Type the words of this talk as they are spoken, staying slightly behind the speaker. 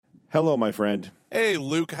Hello, my friend. Hey,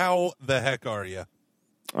 Luke, how the heck are you?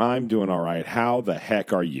 I'm doing all right. How the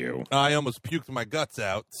heck are you? I almost puked my guts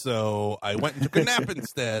out, so I went and took a nap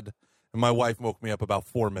instead, and my wife woke me up about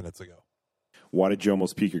 4 minutes ago. Why did you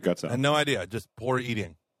almost puke your guts I out? had no idea, just poor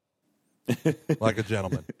eating. Like a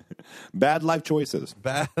gentleman. Bad life choices.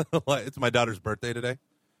 It's my daughter's birthday today.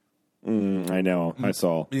 I know. I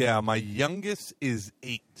saw. Yeah, my youngest is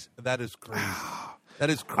 8. That is crazy. That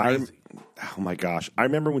is crazy. Oh, my gosh. I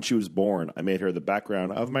remember when she was born, I made her the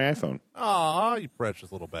background of my iPhone Aw, you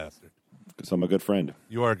precious little bastard. because I'm a good friend.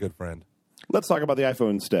 You are a good friend. Let's talk about the iPhone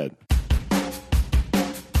instead.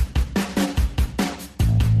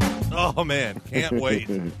 Oh, man. Can't wait.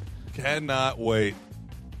 Cannot wait.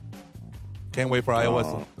 Can't wait for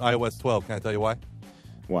iOS 12. Can I tell you why?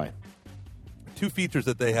 Why? 2 features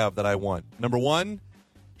that they have that I want. Number 1,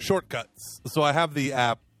 shortcuts. So I have the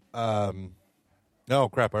app. Oh,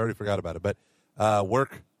 crap. I already forgot about it. But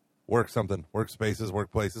workspaces,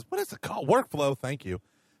 workplaces. What is it called? Workflow. Thank you.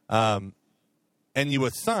 And you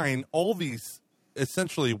assign all these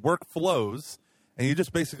essentially workflows, and you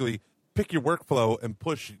just basically pick your workflow and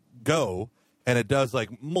push go, and it does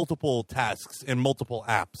like multiple tasks in multiple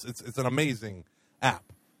apps. It's an amazing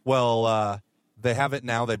app. Well, they have it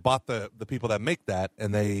now. They bought the people that make that,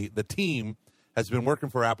 and the team has been working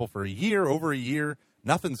for Apple for over a year.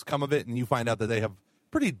 Nothing's come of it, and you find out that they have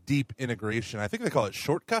pretty deep integration. I think they call it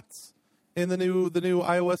shortcuts in the new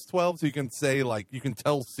iOS 12. So you can say, like, you can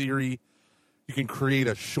tell Siri, you can create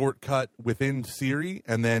a shortcut within Siri,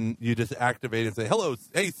 and then you just activate it and say, "Hello,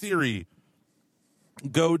 hey Siri,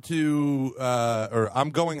 go to or I'm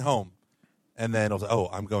going home." And then it'll say, "Oh,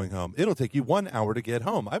 I'm going home. It'll take you 1 hour to get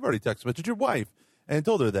home. I've already text messaged your wife and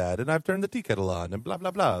told her that, and I've turned the tea kettle on, and blah blah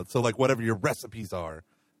blah." So like whatever your recipes are,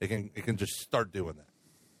 it can just start doing that.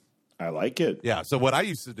 I like it. Yeah. So what I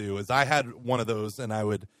used to do is I had one of those, and I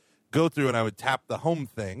would go through and I would tap the home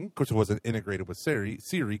thing. Of course, it wasn't integrated with Siri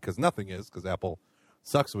because nothing is, because Apple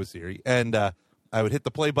sucks with Siri. And I would hit the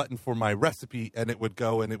play button for my recipe, and it would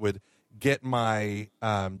go and it would get my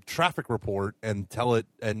traffic report and tell it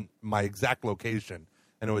and my exact location,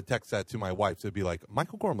 and it would text that to my wife. So it'd be like,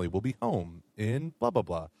 "Michael Gormley will be home in blah blah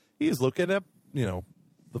blah. He's looking at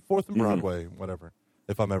the 4th and Broadway, whatever.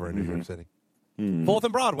 If I'm ever in New York City." 4th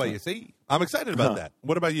and Broadway, you see? I'm excited about that.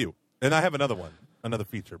 What about you? And I have another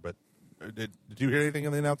feature, but did you hear anything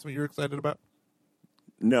in the announcement you're excited about?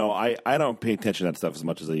 No, I don't pay attention to that stuff as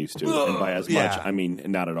much as I used to. And by as much, I mean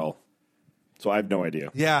not at all. So I have no idea.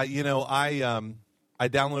 Yeah, I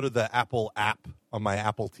downloaded the Apple app on my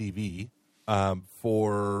Apple TV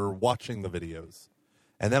for watching the videos.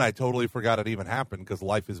 And then I totally forgot it even happened because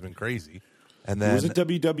life has been crazy. And then Was it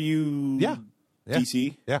WW? Yeah.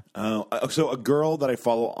 DC? Yeah. So a girl that I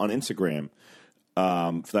follow on Instagram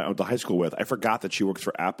that I went to high school with, I forgot that she works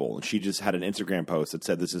for Apple. And she just had an Instagram post that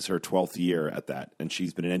said this is her 12th year at that. And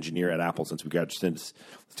she's been an engineer at Apple since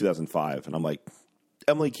 2005. And I'm like,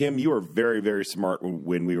 Emily Kim, you were very, very smart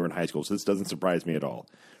when we were in high school. So this doesn't surprise me at all.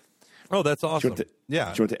 Oh, that's awesome.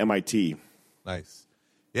 She went to MIT. Nice.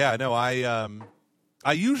 Yeah, no,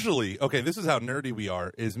 I usually, this is how nerdy we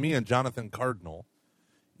are, is me and Jonathan Cardinal,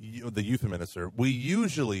 the youth minister, we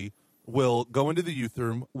usually will go into the youth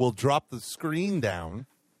room, we'll drop the screen down,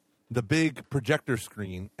 the big projector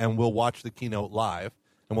screen, and we'll watch the keynote live,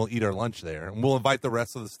 and we'll eat our lunch there. And we'll invite the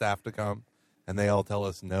rest of the staff to come, and they all tell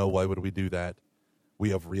us, "No, why would we do that? We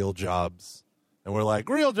have real jobs." And we're like,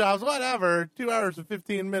 "Real jobs, whatever, 2 hours and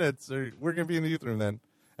 15 minutes, or we're going to be in the youth room then."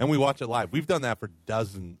 And we watch it live. We've done that for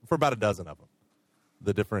about a dozen of them,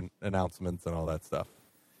 the different announcements and all that stuff.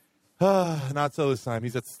 Not so this time.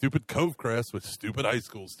 He's at stupid Cove Crest with stupid high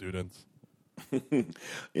school students.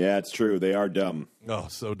 Yeah, it's true. They are dumb. Oh,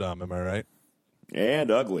 so dumb. Am I right? And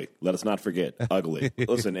ugly. Let us not forget. Ugly.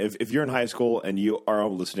 Listen, if you're in high school and you are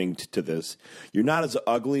listening to this, you're not as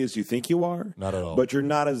ugly as you think you are. Not at all. But you're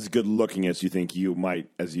not as good looking as you think you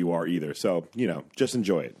are either. So, just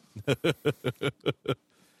enjoy it.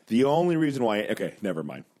 The only reason why... Okay, never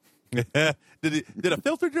mind. Did a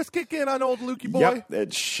filter just kick in on old Lukey boy? Yep,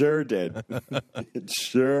 it sure did. It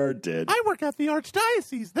sure did. I work at the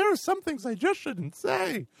Archdiocese. There are some things I just shouldn't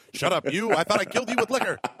say. Shut up, you. I thought I killed you with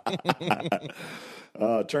liquor.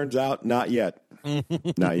 Turns out, not yet.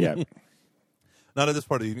 Not yet. Not at this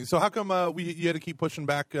part of the evening. So how come you had to keep pushing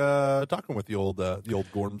back talking with the old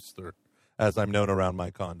Gormster, as I'm known around my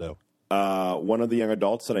condo? One of the young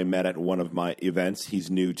adults that I met at one of my events,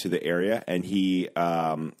 he's new to the area, and he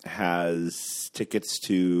has tickets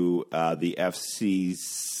to the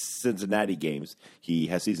Cincinnati games. He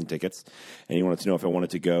has season tickets, and he wanted to know if I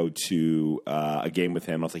wanted to go to a game with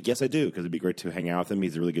him. I was like, yes, I do, because it'd be great to hang out with him.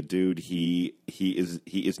 He's a really good dude. He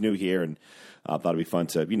is new here, and thought it'd be fun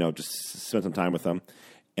to just spend some time with him.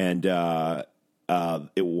 And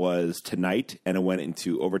it was tonight, and it went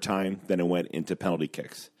into overtime. Then it went into penalty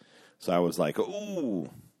kicks. So I was like, ooh,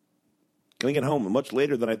 gonna get home much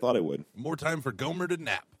later than I thought I would. More time for Gomer to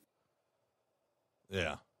nap.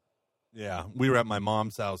 Yeah. Yeah. We were at my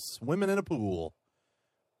mom's house swimming in a pool.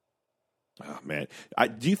 Oh man.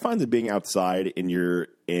 Do you find that being outside in your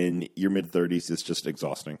mid-30s is just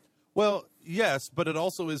exhausting? Well, yes, but it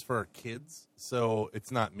also is for our kids. So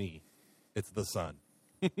it's not me. It's the son.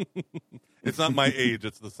 It's not my age,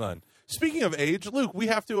 it's the son. Speaking of age, Luke, we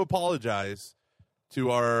have to apologize to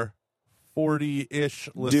our 40-ish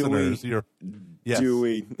listeners. Yes. Do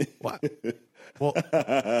we? What? Well,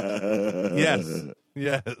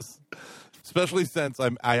 yes. Especially since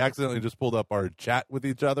I accidentally just pulled up our chat with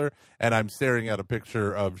each other, and I'm staring at a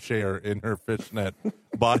picture of Cher in her fishnet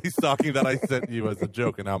body stocking that I sent you as a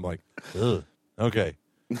joke, and I'm like, ugh, okay.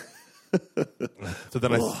 So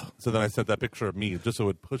then I sent that picture of me just so it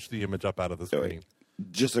would push the image up out of the screen.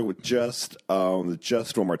 Just one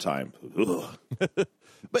more time.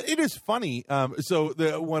 But it is funny. So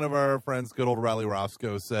one of our friends, good old Raleigh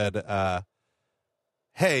Roscoe, said,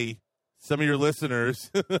 hey, some of your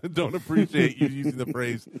listeners don't appreciate you using the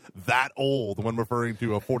phrase that old when referring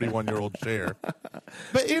to a 41-year-old Cher.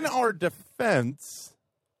 But in our defense...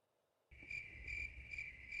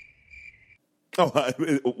 Oh,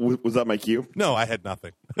 was that my cue? No, I had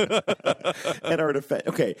nothing. In our defense,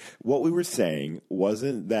 okay, what we were saying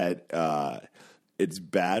wasn't that it's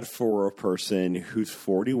bad for a person who's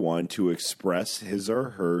 41 to express his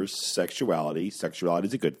or her sexuality. Sexuality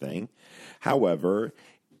is a good thing. However,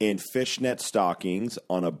 in fishnet stockings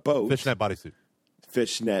on a boat... Fishnet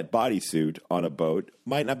bodysuit on a boat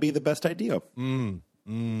might not be the best idea.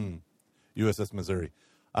 USS Missouri.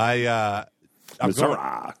 I'm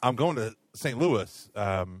going to St. Louis,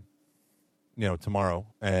 tomorrow,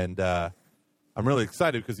 and I'm really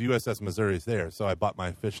excited because USS Missouri is there, so I bought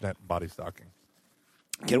my fishnet body stocking.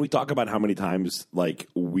 Can we talk about how many times,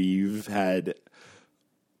 we've had,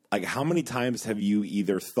 how many times have you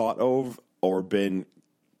either thought of or been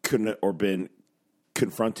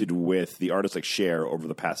confronted with the artist like Cher over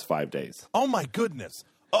the past 5 days? Oh my goodness!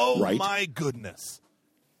 My goodness!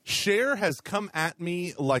 Cher has come at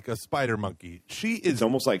me like a spider monkey. It's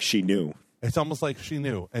almost like she knew. It's almost like she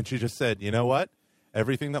knew, and she just said, "You know what?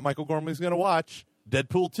 Everything that Michael Gormley's going to watch."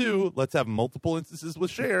 Deadpool 2, let's have multiple instances with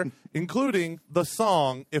Cher, including the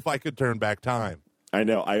song If I Could Turn Back Time. I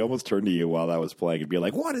know. I almost turned to you while that was playing and be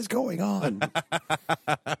like, what is going on?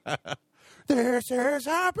 This is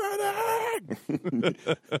happening!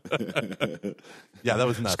 Yeah, that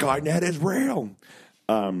was nuts. Skynet is real.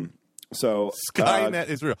 Skynet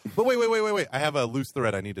is real. But wait. I have a loose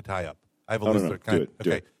thread I need to tie up. I have a loose thread.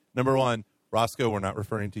 Do it. Number one, Roscoe, we're not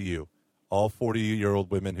referring to you. All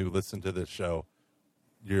 40-year-old women who listen to this show,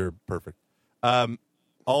 you're perfect.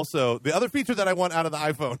 Also, the other feature that I want out of the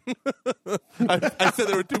iPhone, I said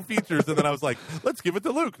there were two features, and then I was like, let's give it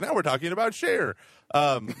to Luke. Now we're talking about Cher.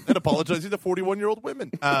 And apologizing to 41-year-old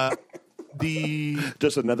women.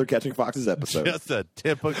 Just another Catching Foxes episode. Just a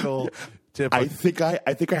typical. I think I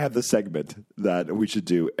have the segment that we should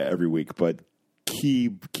do every week, but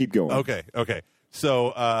keep going. Okay.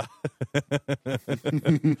 So, the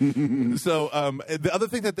other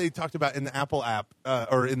thing that they talked about in the Apple app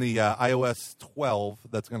or in the iOS 12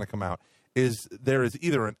 that's going to come out is there is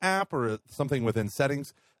either an app or something within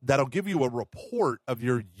settings that'll give you a report of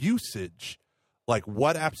your usage, like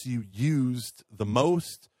what apps you used the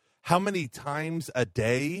most, how many times a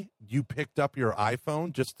day you picked up your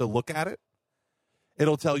iPhone just to look at it.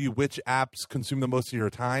 It'll tell you which apps consume the most of your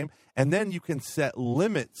time, and then you can set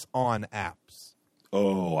limits on apps.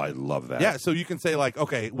 Oh, I love that. Yeah, so you can say, like,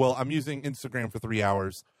 okay, well, I'm using Instagram for 3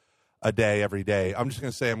 hours a day, every day. I'm just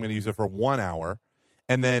going to say I'm going to use it for 1 hour,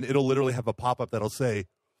 and then it'll literally have a pop-up that'll say,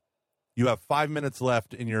 you have 5 minutes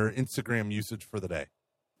left in your Instagram usage for the day.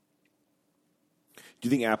 Do you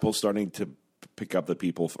think Apple's starting to pick up that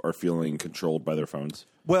people are feeling controlled by their phones?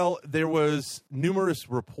 Well, there was numerous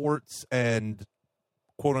reports and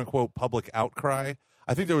quote-unquote public outcry.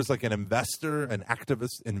 I think there was like an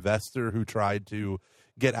activist investor who tried to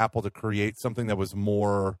get Apple to create something that was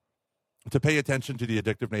more, to pay attention to the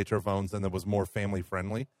addictive nature of phones and that was more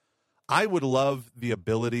family-friendly. I would love the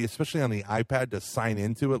ability, especially on the iPad, to sign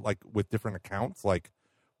into it like with different accounts. Like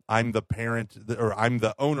I'm the parent or I'm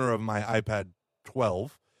the owner of my iPad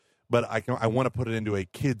 12, but I want to put it into a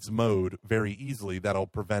kids mode very easily. That'll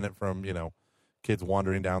prevent it from, kids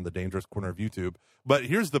wandering down the dangerous corner of YouTube. But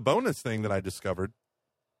here's the bonus thing that I discovered.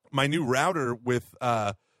 My new router with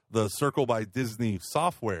the Circle by Disney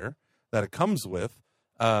software that it comes with,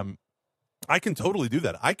 I can totally do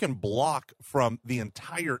that. I can block from the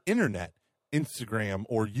entire internet, Instagram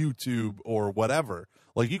or YouTube or whatever.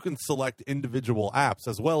 Like, you can select individual apps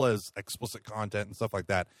as well as explicit content and stuff like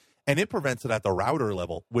that. And it prevents it at the router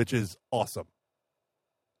level, which is awesome.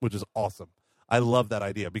 I love that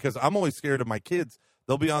idea because I'm always scared of my kids.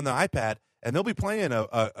 They'll be on the iPad and they'll be playing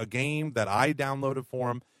a game that I downloaded for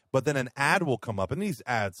them, but then an ad will come up, and these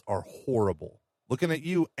ads are horrible. Looking at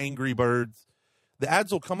you, Angry Birds. The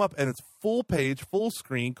ads will come up, and it's full page, full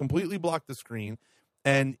screen, completely block the screen,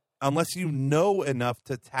 and unless you know enough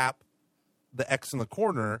to tap the X in the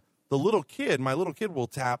corner, my little kid will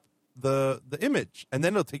tap the image, and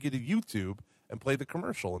then it'll take you to YouTube and play the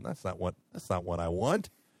commercial, and that's not what I want.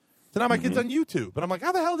 So now my kid's on YouTube, but I'm like,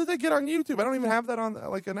 how the hell did they get on YouTube? I don't even have that on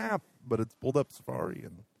like an app, but it's pulled up Safari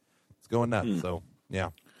and it's going nuts. So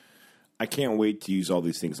yeah, I can't wait to use all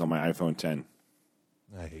these things on my iPhone 10.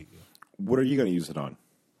 I hate you. What are you going to use it on?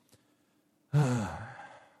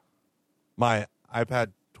 My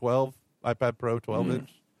iPad 12, iPad Pro 12 inch,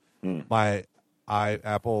 my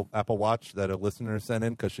Apple Watch that a listener sent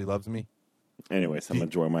in because she loves me. Anyways, I'm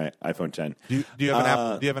enjoying my iPhone 10. Do you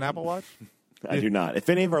have do you have an Apple Watch? I do not. If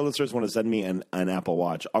any of our listeners want to send me an Apple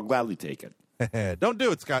Watch, I'll gladly take it. Don't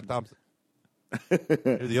do it, Scott Thompson.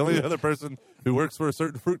 You're the only other person who works for a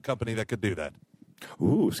certain fruit company that could do that.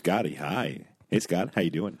 Ooh, Scotty, hi. Hey, Scott, how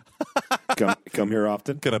you doing? Come here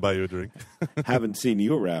often? Can I buy you a drink? Haven't seen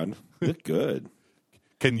you around. Look good.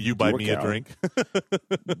 Can you buy me a drink?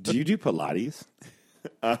 Do you do Pilates?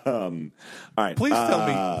 All right.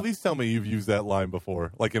 Please tell me you've used that line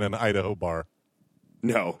before, like in an Idaho bar.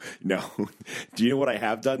 No. Do you know what I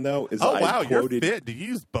have done, though? You're fit. Do you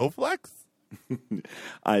use Bowflex?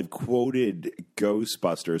 I've quoted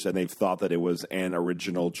Ghostbusters, and they've thought that it was an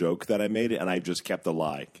original joke that I made, and I just kept the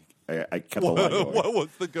lie. I kept the lie going. What was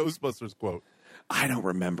the Ghostbusters quote? I don't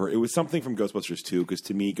remember. It was something from Ghostbusters 2, because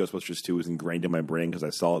to me, Ghostbusters 2 was ingrained in my brain because I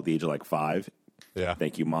saw it at the age of like 5. Yeah.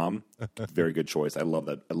 Thank you, Mom. Very good choice. I love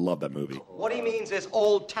that. I love that movie. What he means is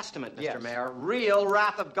Old Testament, Mr. Mayor. Real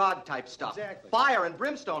wrath of God type stuff. Exactly. Fire and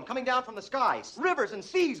brimstone coming down from the skies. Rivers and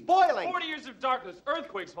seas boiling. 40 years of darkness,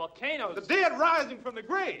 earthquakes, volcanoes. The dead rising from the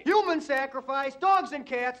grave. Human sacrifice, dogs and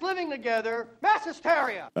cats living together, mass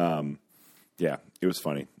hysteria. Yeah, it was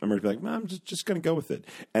funny. I remember being like, Mom, I'm just going to go with it.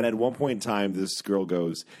 And at one point in time, this girl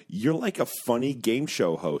goes, "You're like a funny game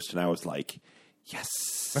show host." And I was like, yes,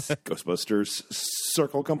 Ghostbusters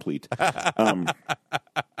circle complete.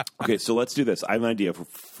 Okay, so let's do this. I have an idea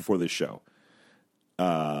for this show.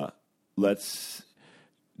 Let's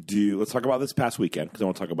talk about this past weekend, because I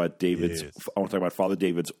want to talk about David's. Yes. I want to talk about Father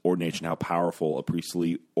David's ordination, how powerful a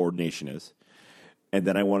priestly ordination is. And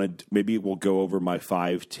then maybe we'll go over my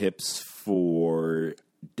 5 tips for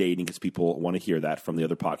dating, because people want to hear that from the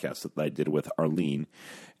other podcast that I did with Arlene.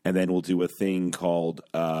 And then we'll do a thing called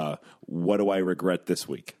What Do I Regret This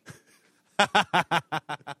Week?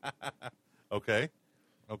 Okay.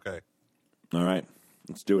 All right.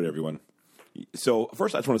 Let's do it, everyone. So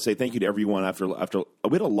first, I just want to say thank you to everyone. After we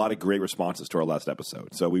had a lot of great responses to our last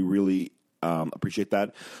episode. So we really appreciate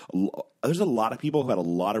that. There's a lot of people who had a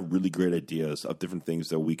lot of really great ideas of different things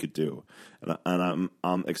that we could do, and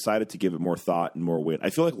I'm excited to give it more thought and more weight. I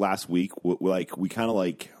feel like last week we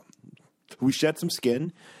shed some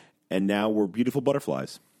skin, and now we're beautiful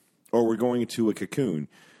butterflies, or we're going into a cocoon,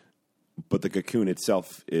 but the cocoon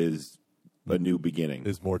itself is a new beginning.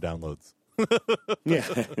 Is more downloads. Yeah,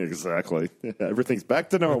 exactly. Everything's back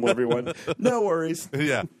to normal, everyone. No worries.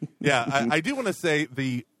 Yeah. I do want to say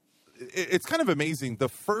it's kind of amazing.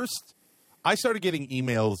 I started getting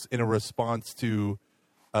emails in response to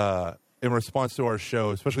our show,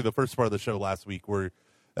 especially the first part of the show last week, where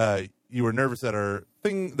you were nervous at our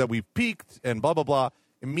thing that we peaked and blah blah blah.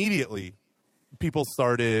 Immediately, people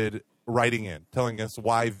started writing in, telling us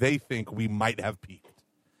why they think we might have peaked,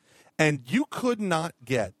 and you could not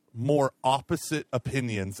get more opposite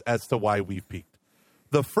opinions as to why we've peaked.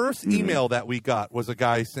 The first email that we got was a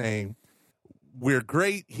guy saying, "We're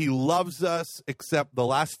great. He loves us, except the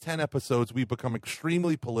last 10 episodes, we've become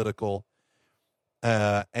extremely political,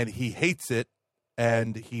 and he hates it,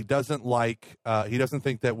 and he doesn't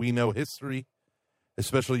think that we know history,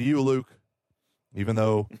 especially you, Luke, even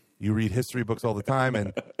though you read history books all the time,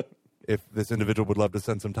 and if this individual would love to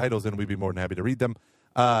send some titles in, we'd be more than happy to read them."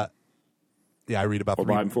 I read about or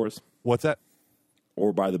buy them for us. What's that?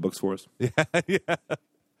 Or buy the books for us. Yeah.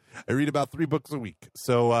 I read about 3 books a week.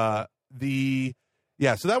 So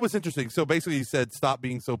Yeah, so that was interesting. So basically he said, stop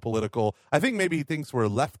being so political. I think maybe he thinks we're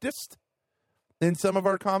leftist in some of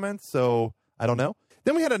our comments, so I don't know.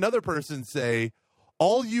 Then we had another person say,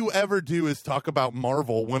 all you ever do is talk about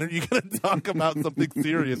Marvel. When are you going to talk about something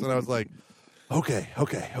serious? And I was like, okay.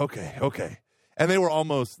 And they were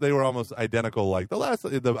almost identical. Like I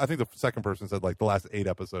think the second person said like the last 8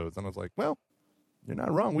 episodes. And I was like, well, you're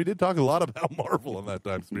not wrong. We did talk a lot about Marvel in that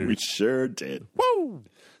time period. We sure did. Woo!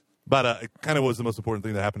 But it kind of was the most important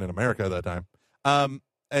thing that happened in America at that time.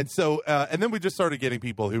 And then we just started getting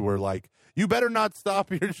people who were like, you better not stop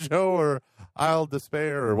your show or I'll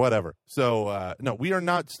despair or whatever. So, no, we are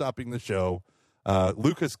not stopping the show.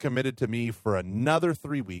 Lucas committed to me for another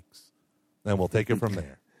 3 weeks, and we'll take it from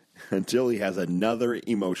there. Until he has another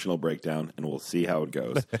emotional breakdown, and we'll see how it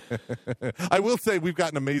goes. I will say we've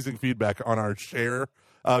gotten amazing feedback on our share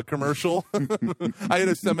commercial. I had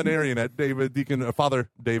a seminarian at Father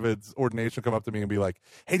David's ordination come up to me and be like,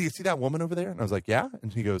 hey, do you see that woman over there? And I was like, yeah.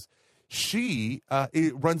 And he goes, she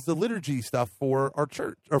runs the liturgy stuff for our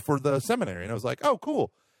church or for the seminary. And I was like, oh,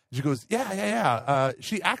 cool. And she goes, yeah.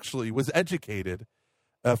 She actually was educated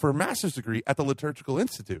for a master's degree at the Liturgical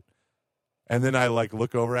Institute. And then I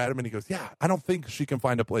look over at him and he goes, yeah, I don't think she can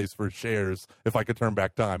find a place for shares if I could turn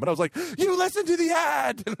back time. And I was like, you listen to the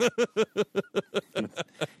ad.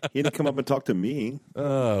 He didn't come up and talk to me.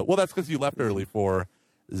 Well, that's because you left early for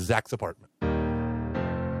Zach's apartment.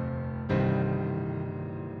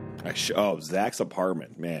 Zach's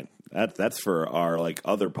apartment, man. That's for our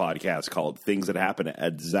other podcast called Things That Happen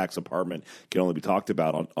at Zach's Apartment. Can only be talked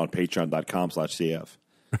about on patreon.com/CF.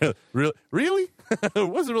 Really? It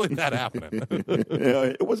wasn't really that happening.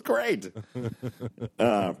 It was great.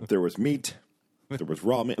 There was meat. There was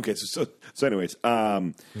raw meat. Okay, so anyways,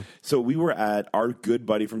 so we were at our good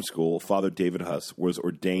buddy from school, Father David Huss, was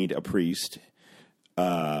ordained a priest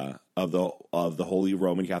of the Holy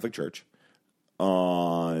Roman Catholic Church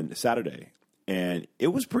on Saturday, and it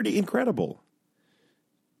was pretty incredible.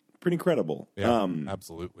 Yeah,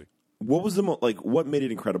 absolutely. What was what made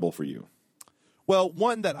it incredible for you? Well,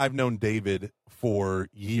 one, that I've known David for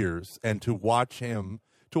years, and to watch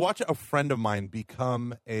a friend of mine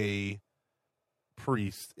become a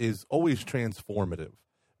priest is always transformative,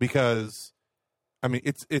 because I mean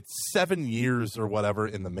it's 7 years or whatever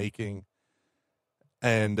in the making,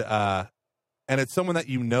 and it's someone that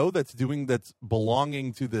that's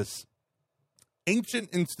belonging to this ancient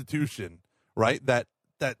institution, right? That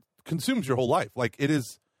consumes your whole life. Like it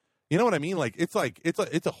is. You know what I mean? It's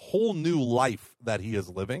a whole new life that he is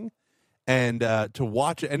living, and to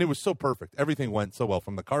watch it, and it was so perfect. Everything went so well,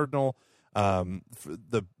 from the cardinal,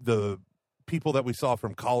 the people that we saw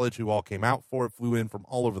from college who all came out for it, flew in from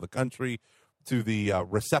all over the country, to the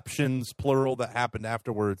receptions, plural, that happened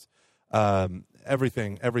afterwards.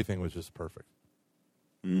 Everything was just perfect.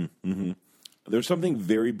 Mm-hmm. There's something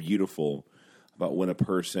very beautiful about when a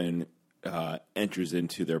person enters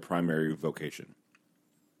into their primary vocation.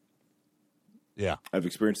 Yeah. I've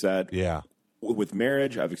experienced that with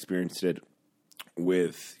marriage. I've experienced it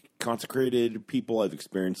with consecrated people. I've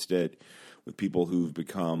experienced it with people who've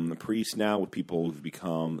become priests now, with people who've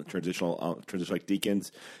become transitional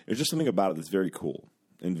deacons. There's just something about it that's very cool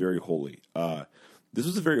and very holy. This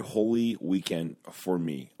was a very holy weekend for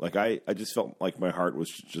me. I just felt like my heart was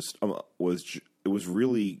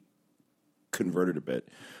really converted a bit,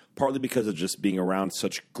 partly because of just being around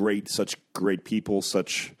such great people,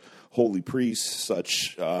 such holy priests,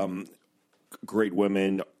 such great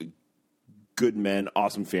women, good men,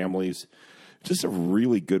 awesome families. Just a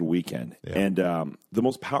really good weekend. Yeah. And the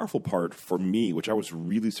most powerful part for me, which I was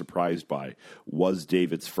really surprised by, was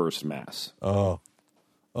David's first Mass. Oh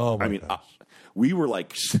my gosh. We were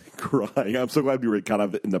crying. I'm so glad we were kind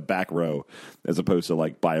of in the back row as opposed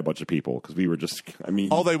to by a bunch of people, because we were just,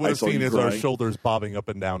 all they would have seen is our shoulders bobbing up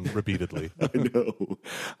and down repeatedly. I know.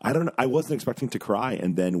 I wasn't expecting to cry.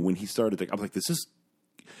 And then when he started, I'm like,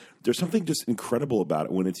 there's something just incredible about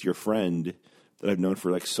it when it's your friend that I've known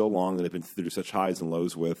for so long, that I've been through such highs and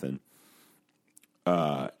lows with. And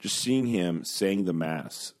just seeing him saying the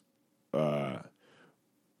Mass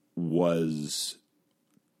was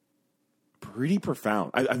pretty profound.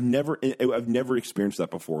 I've never experienced that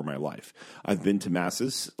before in my life. I've been to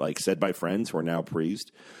Masses said by friends who are now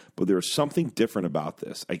priests, but there was something different about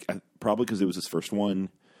this. I probably because it was his first one.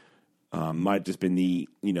 Might just been we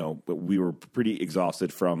were pretty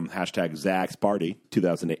exhausted from #Zach's Party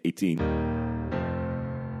 2018.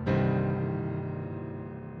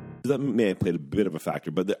 That may have played a bit of a factor,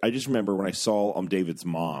 but I just remember when I saw David's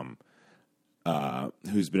mom,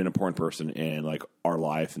 who's been an important person in our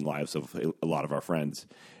life and lives of a lot of our friends,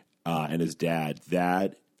 and his dad.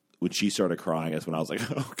 That when she started crying, that's when I was like,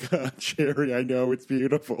 oh, God, Sherry, I know, it's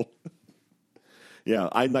beautiful. Yeah,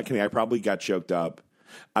 I'm not kidding. I probably got choked up.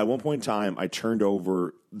 At one point in time, I turned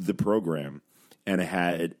over the program, and it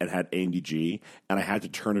had AMDG, and I had to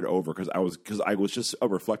turn it over because I was just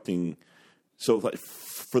reflecting. So, like,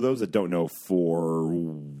 for those that don't know, for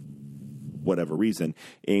whatever reason,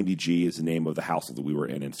 AMDG is the name of the household that we were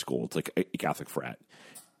in school. It's like a Catholic frat.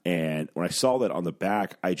 And when I saw that on the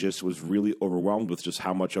back, I just was really overwhelmed with just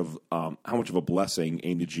how much of a blessing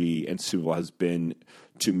AMDG and Suville has been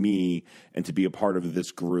to me, and to be a part of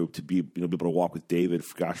this group, to be be able to walk with David,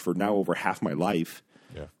 for now over half my life.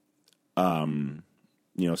 Yeah. Someone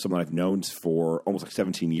I've known for almost like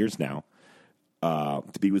 17 years now.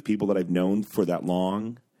 To be with people that I've known for that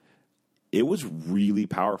long, it was really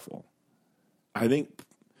powerful. I think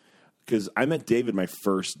because I met David my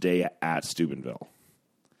first day at Steubenville.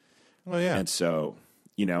 Oh, yeah. And so,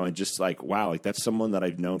 and just like, wow, like that's someone that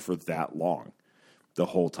I've known for that long, the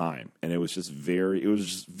whole time. And it was just very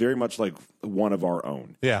much like one of our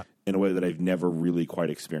own. Yeah. In a way that I've never really quite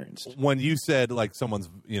experienced. When you said like someone's,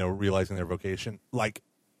 realizing their vocation, like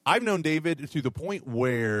I've known David to the point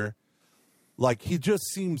where like he just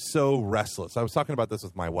seems so restless. I was talking about this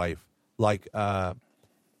with my wife. Like,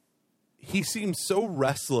 he seems so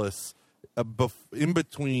restless in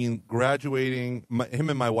between graduating.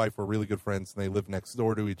 Him and my wife were really good friends, and they lived next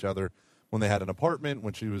door to each other when they had an apartment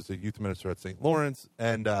when she was a youth minister at St. Lawrence.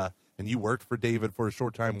 And you worked for David for a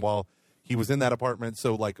short time while he was in that apartment.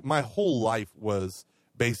 So, like, my whole life was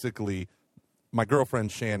basically my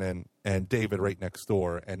girlfriend Shannon and David right next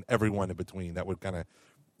door, and everyone in between that would kind of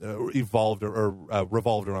evolved or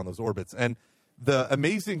revolved around those orbits. And the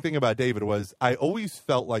amazing thing about David was I always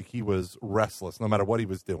felt like he was restless no matter what he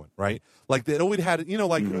was doing, right? Like they always had,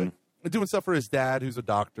 doing stuff for his dad, who's a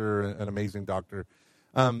doctor, an amazing doctor.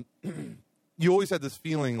 You always had this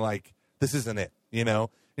feeling like this isn't it, You're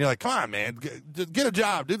like, come on, man, get a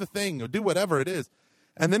job, do the thing, or do whatever it is.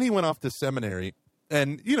 And then he went off to seminary.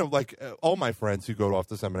 And, all my friends who go off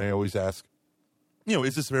to seminary always ask,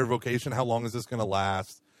 is this their vocation? How long is this going to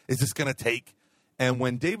last? Is this going to take? And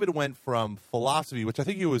when David went from philosophy, which I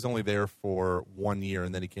think he was only there for 1 year,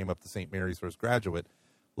 and then he came up to St. Mary's for his graduate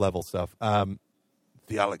level stuff,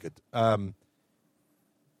 theology.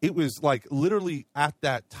 It was like literally at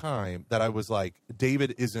that time that I was like,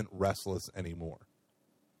 David isn't restless anymore.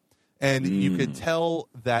 And you could tell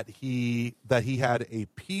that he had a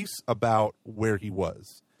peace about where he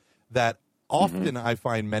was. That often I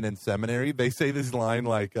find men in seminary, they say this line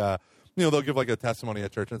like, they'll give like a testimony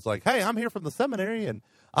at church, and it's like, hey, I'm here from the seminary, and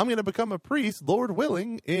I'm going to become a priest, Lord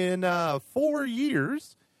willing, in 4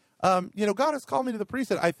 years. God has called me to the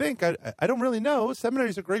priesthood. I think, I don't really know. Seminary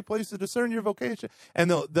is a great place to discern your vocation.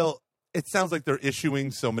 And it sounds like they're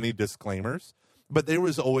issuing so many disclaimers, but there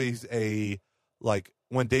was always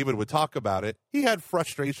when David would talk about it, he had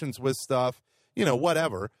frustrations with stuff,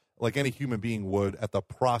 whatever, like any human being would at the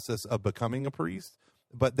process of becoming a priest.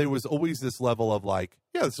 But there was always this level of like,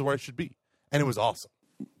 yeah, this is where I should be. And it was awesome.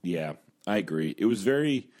 Yeah, I agree. It was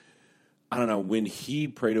very, I don't know, when he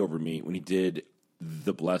prayed over me, when he did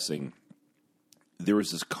the blessing, there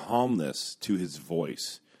was this calmness to his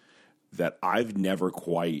voice that I've never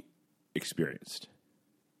quite experienced.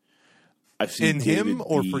 I've seen in David him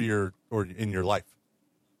or in your life?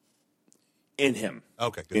 In him.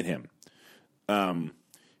 Okay, good. In him.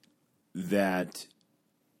 That,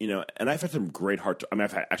 and I've had some great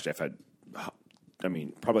I've had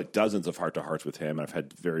probably dozens of heart-to-hearts with him. I've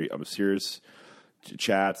had very serious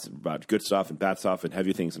chats about good stuff and bad stuff and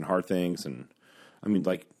heavy things and hard things and,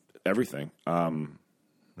 like everything. Yeah.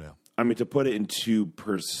 To put it into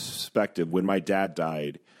perspective, when my dad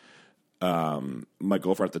died, my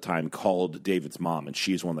girlfriend at the time called David's mom, and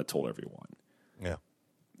she's the one that told everyone. Yeah.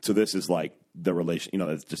 So this is like the relation,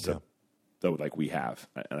 it's just that we have,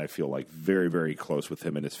 and I feel like very, very close with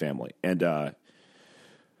him and his family. And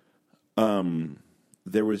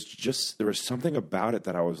there was something about it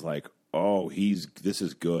that I was like, oh, this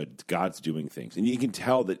is good. God's doing things, and you can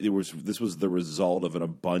tell that this was the result of an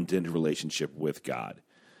abundant relationship with God,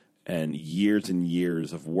 and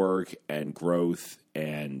years of work and growth,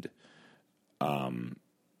 and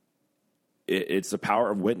it's the power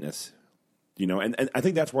of witness. And I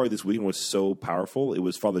think that's why this weekend was so powerful. It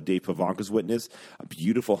was Father Dave Pavanka's witness, a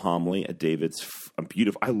beautiful homily at David's.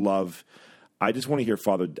 I just want to hear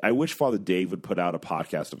I wish Father Dave would put out a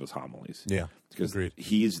podcast of his homilies. Yeah, because agreed.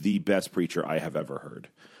 He's the best preacher I have ever heard.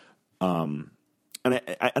 And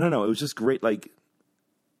I don't know. It was just great. Like,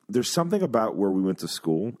 there's something about where we went to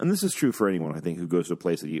school, and this is true for anyone, I think, who goes to a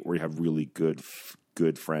place where you have really good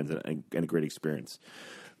friends and a great experience.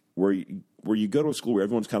 Where where you go to a school where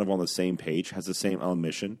everyone's kind of on the same page, has the same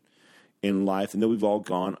mission in life, and though we've all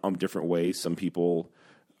gone different ways. Some people,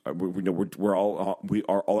 we are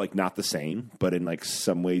all like not the same, but in like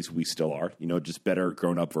some ways we still are. Just better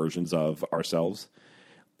grown up versions of ourselves.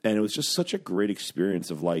 And it was just such a great experience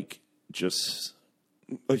of like just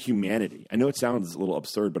a humanity. I know it sounds a little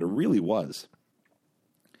absurd, but it really was.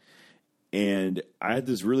 And I had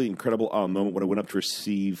this really incredible moment when I went up to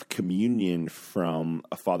receive communion from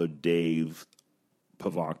Father Dave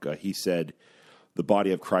Pavanka. He said, "The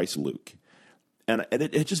body of Christ, Luke." And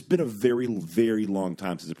it had just been a very, very long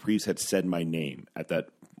time since a priest had said my name at that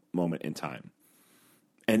moment in time.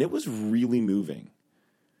 And it was really moving.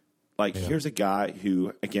 Like, here's a guy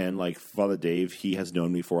who, again, like Father Dave, he has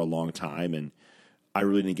known me for a long time, and I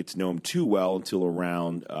really didn't get to know him too well until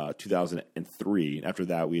around 2003. And after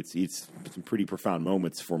that, it's some pretty profound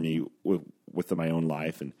moments for me with my own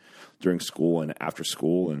life and during school and after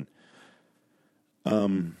school. And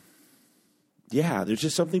there's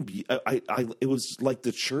just something. It was like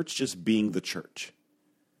the church just being the church.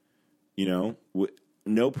 No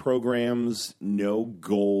programs, no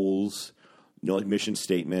goals, no like mission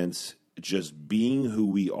statements, just being who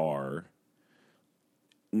we are.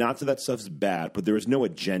 Not that stuff's bad, but there was no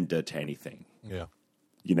agenda to anything. Yeah.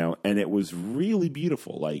 And it was really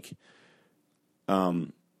beautiful. Like,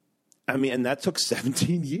 and that took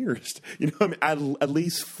 17 years. At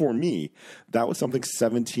least for me, that was something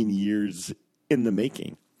 17 years in the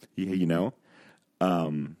making. Just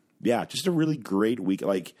a really great week.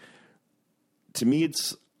 Like, to me,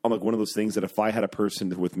 it's like one of those things that if I had a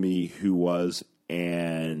person with me who was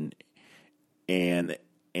an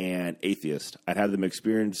atheist, I'd have them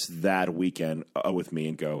experience that weekend with me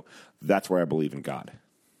and go, that's where I believe in God.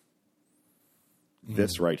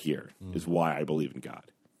 This right here is why I believe in God.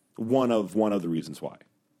 One of the reasons why.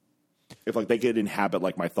 If like they could inhabit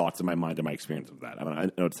like my thoughts and my mind and my experience of that. I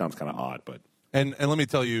know it sounds kind of odd, but and let me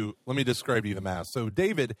describe to you the Mass. So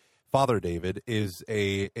Father David is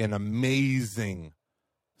an amazing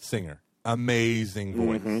singer, amazing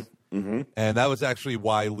voice. And that was actually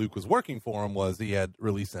why Luke was working for him, was he had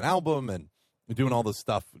released an album and doing all this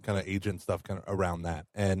stuff, kind of agent stuff kind of around that.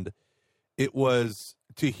 And it was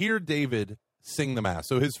to hear David sing the Mass.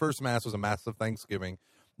 So his first Mass was a Mass of Thanksgiving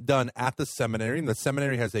done at the seminary. And the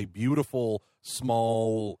seminary has a beautiful,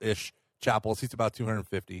 small-ish chapel. It seats about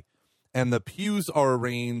 250. And the pews are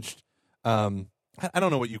arranged, I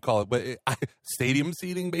don't know what you call it, but stadium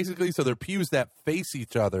seating, basically. So they're pews that face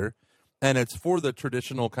each other. And it's for the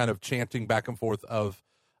traditional kind of chanting back and forth of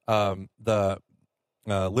the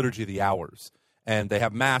Liturgy of the Hours. And they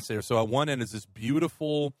have Mass there. So at one end is this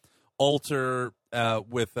beautiful altar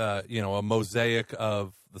with a mosaic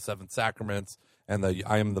of the seven sacraments and the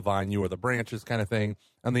I am the vine, you are the branches kind of thing.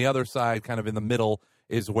 On the other side, kind of in the middle,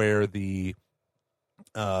 is where the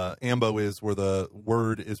ambo is, where the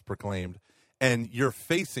word is proclaimed. And you're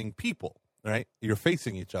facing people, right? You're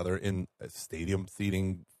facing each other in a stadium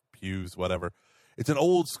seating, pews, whatever. It's an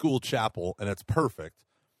old school chapel, and it's perfect.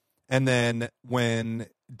 And then when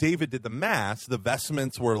David did the Mass, the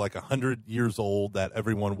vestments were like 100 years old that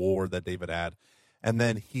everyone wore that David had. And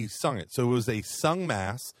then he sung it. So it was a sung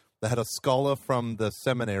Mass that had a scholar from the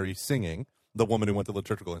seminary singing, the woman who went to the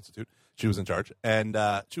Liturgical Institute. She was in charge, and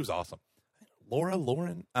she was awesome.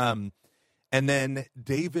 Lauren. And then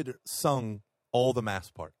David sung all the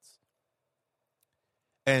Mass parts.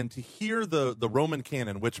 And to hear the Roman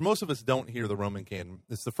canon, which most of us don't hear the Roman canon,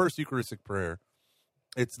 it's the first Eucharistic prayer.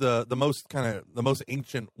 It's the most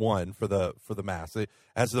ancient one for the Mass. It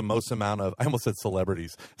has the most amount of, I almost said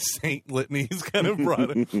celebrities, saint litanies kind of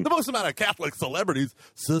brought it. The most amount of Catholic celebrities.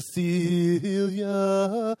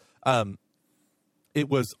 Cecilia. It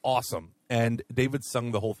was awesome. And David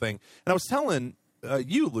sung the whole thing. And I was telling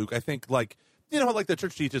you, Luke, I think like the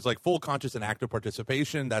church teaches like full conscious and active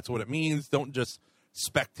participation. That's what it means. Don't just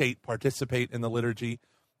spectate, participate in the liturgy.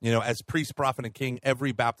 As priest, prophet, and king,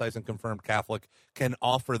 every baptized and confirmed Catholic can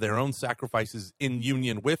offer their own sacrifices in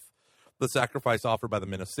union with the sacrifice offered by the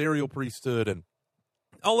ministerial priesthood and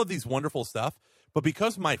all of these wonderful stuff. But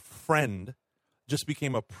because my friend just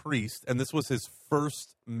became a priest, and this was his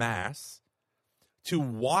first Mass, to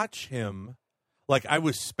watch him, like I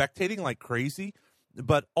was spectating like crazy,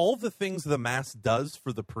 but all the things the Mass does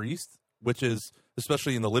for the priest, which is,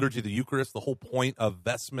 especially in the liturgy of the Eucharist, the whole point of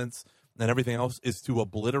vestments and everything else is to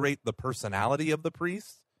obliterate the personality of the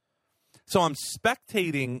priest. So I'm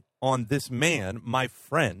spectating on this man, my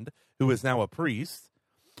friend, who is now a priest,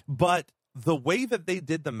 but the way that they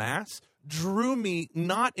did the Mass drew me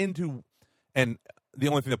not into, and the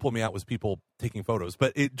only thing that pulled me out was people taking photos,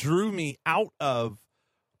 but it drew me out of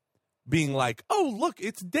being like, oh, look,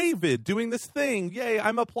 it's David doing this thing. Yay,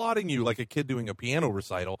 I'm applauding you, like a kid doing a piano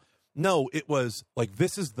recital. No, it was like,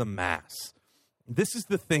 this is the Mass. This is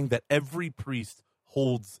the thing that every priest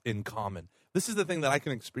holds in common. This is the thing that I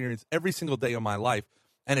can experience every single day of my life.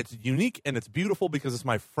 And it's unique and it's beautiful because it's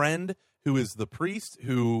my friend who is the priest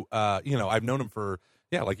who, I've known him for,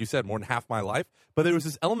 like you said, more than half my life. But there was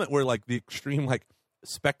this element where like the extreme like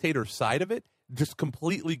spectator side of it just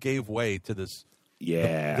completely gave way to this,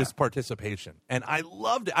 this participation. And I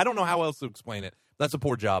loved it. I don't know how else to explain it. That's a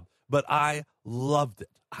poor job, but I loved it.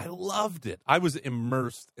 I loved it. I was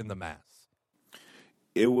immersed in the Mass.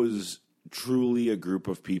 It was truly a group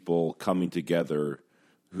of people coming together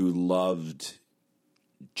who loved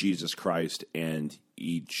Jesus Christ and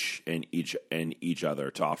each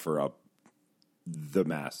other to offer up the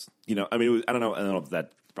Mass. I mean, I don't know if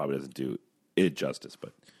that probably doesn't do it justice,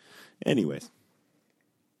 but anyways,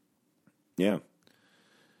 yeah,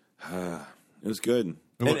 it was good.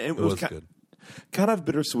 It was good. Kind of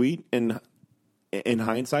bittersweet in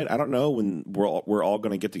hindsight. I don't know when we're all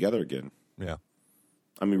going to get together again. Yeah.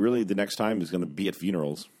 I mean, really, the next time is going to be at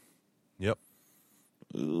funerals. Yep.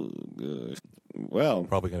 Well,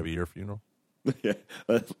 probably going to be your funeral. Yeah.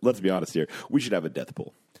 Let's be honest here. We should have a death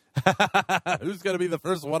pool. Who's going to be the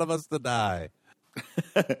first one of us to die?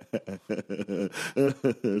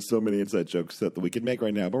 There's so many inside jokes that we could make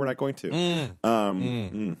right now, but we're not going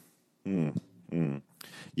to.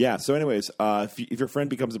 Yeah. So, anyways, if your friend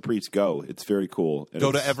becomes a priest, go. It's very cool.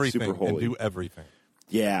 Go to everything super holy. and do everything.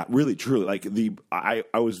 Yeah, really, truly. Like I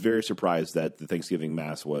was very surprised that the Thanksgiving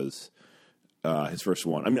Mass was his first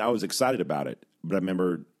one. I mean, I was excited about it, but I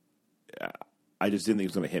remember I just didn't think it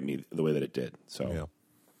was going to hit me the way that it did. So, yeah.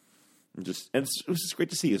 It was just great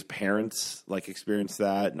to see his parents like experience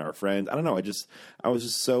that, and our friends. I don't know. I was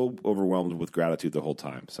just so overwhelmed with gratitude the whole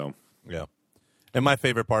time. So, yeah. And my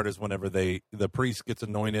favorite part is whenever the priest gets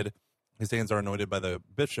anointed, his hands are anointed by the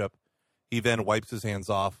bishop. He then wipes his hands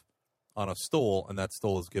off on a stole, and that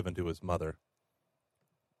stole is given to his mother.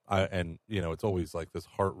 It's always like this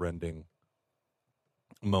heart-rending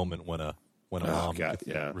moment when a mom gets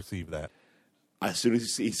to receive that. As soon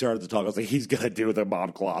as he started to talk, I was like, he's going to do the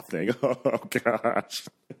mom cloth thing. Oh, gosh.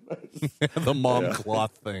 The mom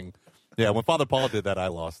cloth thing. Yeah, when Father Paul did that, I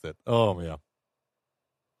lost it. Oh, yeah.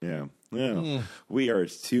 Yeah. Yeah. We are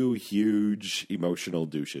two huge emotional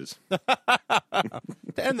douches. To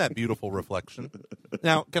end that beautiful reflection.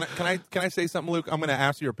 Now, can I say something, Luke? I'm going to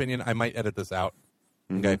ask your opinion. I might edit this out.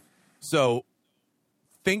 Mm-hmm. Okay. So,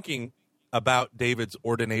 thinking about David's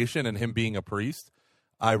ordination and him being a priest,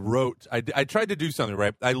 I tried to do something,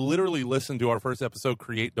 right? I literally listened to our first episode,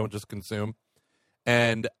 Create, Don't Just Consume.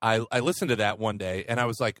 And I listened to that one day, and I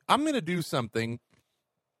was like, I'm going to do something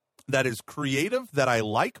that is creative, that I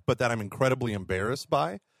like, but that I'm incredibly embarrassed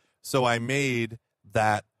by. So I made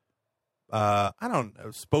that,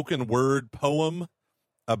 spoken word poem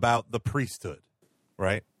about the priesthood,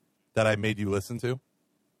 right? That I made you listen to.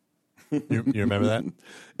 You remember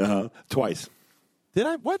that? Twice. Did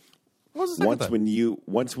I? What? What was the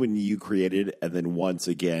once when you created, and then once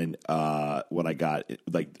again when I got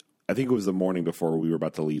I think it was the morning before we were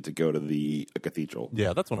about to leave to go to the cathedral.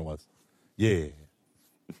 Yeah, that's when it was. Yeah.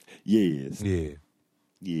 Yes. Yeah.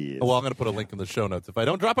 Yes. Well, I'm going to put a link in the show notes if I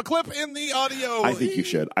don't drop a clip in the audio. I think you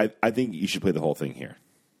should. I think you should play the whole thing here.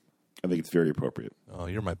 I think it's very appropriate. Oh,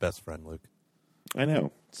 you're my best friend, Luke. I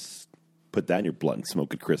know. Put that in your blunt and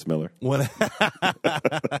smoke it, Chris Miller.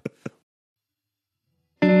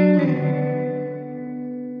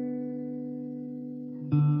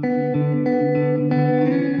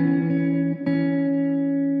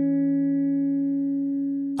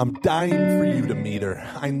 I'm dying for you to meet her.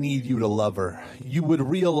 I need you to love her. You would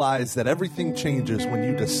realize that everything changes when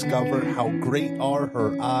you discover how great are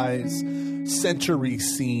her eyes.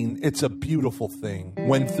 Centuries seen, it's a beautiful thing.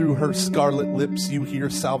 When through her scarlet lips you hear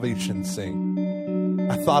salvation sing.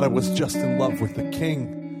 I thought I was just in love with the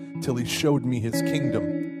king, till he showed me his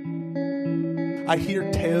kingdom. I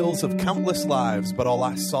hear tales of countless lives, but all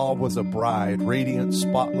I saw was a bride, radiant,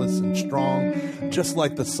 spotless, and strong, just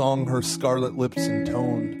like the song her scarlet lips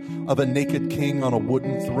intoned, of a naked king on a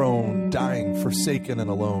wooden throne, dying, forsaken and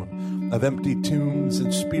alone, of empty tombs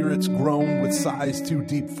and spirits groaned with sighs too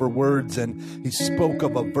deep for words, and he spoke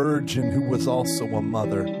of a virgin who was also a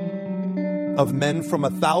mother, of men from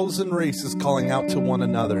 1,000 races calling out to one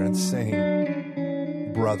another and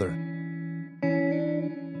saying, brother.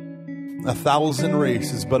 1,000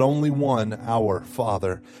 races, but only one, our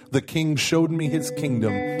Father. The King showed me his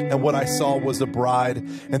kingdom, and what I saw was a bride,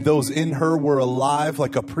 and those in her were alive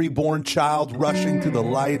like a preborn child rushing to the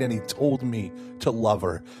light, and he told me to love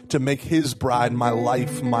her, to make his bride my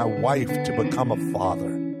life, my wife, to become a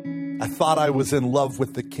father. I thought I was in love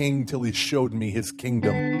with the King till he showed me his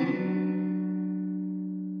kingdom.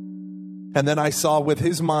 And then I saw with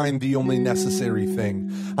his mind the only necessary thing.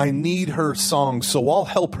 I need her song, so I'll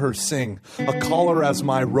help her sing. A collar as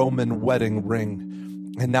my Roman wedding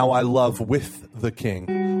ring. And now I love with the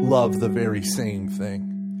King, love the very same thing.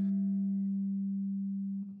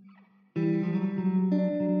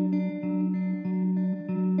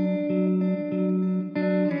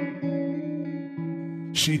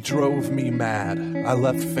 She drove me mad. I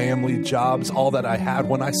left family, jobs, all that I had.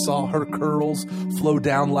 When I saw her curls flow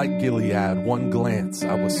down like Gilead, one glance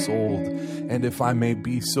I was sold. And if I may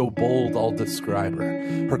be so bold, I'll describe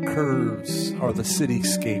her. Her curves are the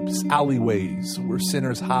cityscapes, alleyways where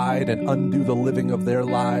sinners hide and undo the living of their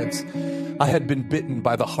lives. I had been bitten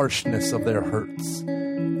by the harshness of their hurts.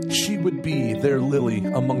 She would be their lily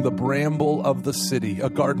among the bramble of the city, a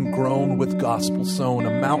garden grown with gospel sown,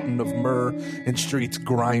 a mountain of myrrh in streets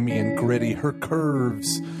grimy and gritty. Her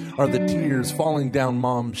curves are the tears falling down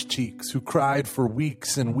mom's cheeks, who cried for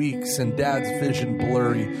weeks and weeks, and dad's vision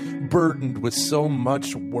blurry, burdened with so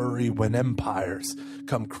much worry when empires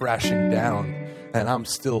come crashing down, and I'm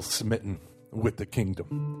still smitten with the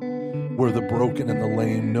kingdom. Where the broken and the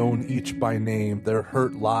lame, known each by name, their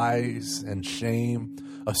hurt lies and shame,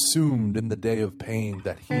 assumed in the day of pain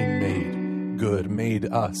that he made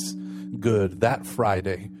us good. That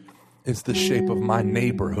Friday is the shape of my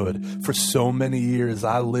neighborhood. For so many years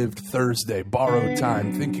I lived Thursday, borrowed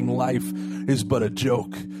time, thinking life is but a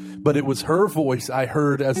joke. But it was her voice I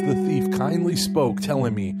heard as the thief kindly spoke,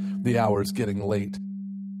 telling me the hour's getting late.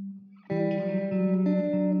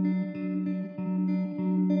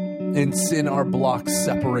 In sin, our blocks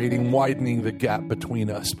separating, widening the gap between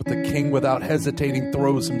us. But the King, without hesitating,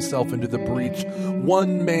 throws himself into the breach.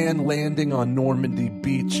 One man landing on Normandy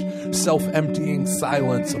Beach. Self-emptying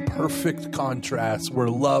silence, a perfect contrast where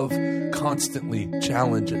love constantly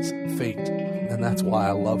challenges fate. And that's why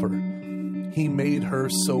I love her. He made her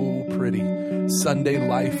so pretty. Sunday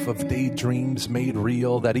life of daydreams made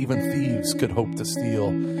real that even thieves could hope to steal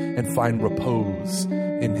and find repose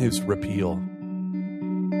in his repeal.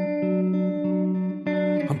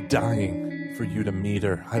 I'm dying for you to meet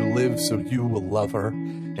her. I live so you will love her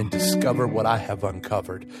and discover what I have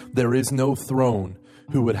uncovered. There is no throne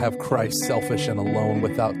who would have Christ selfish and alone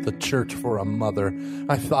without the church for a mother.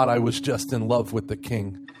 I thought I was just in love with the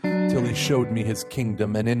King till he showed me his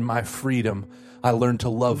kingdom, and in my freedom I learned to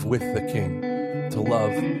love with the King, to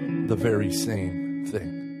love the very same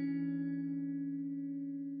thing.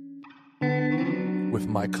 With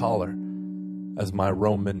my collar as my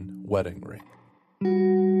Roman wedding ring.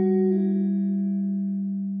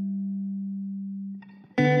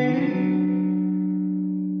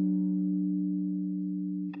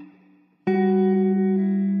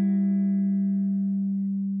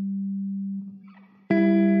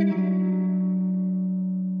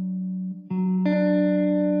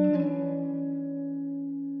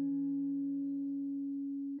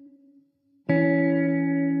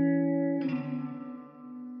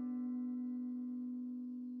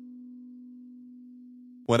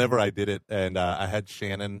 Whenever I did it and I had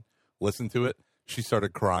Shannon listen to it, she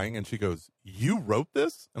started crying and she goes, "You wrote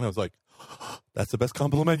this?" And I was like, "That's the best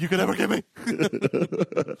compliment you could ever give me."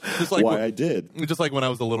 Just like I did. Just like when I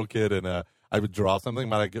was a little kid and I would draw something,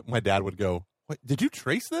 my dad would go, "Wait, did you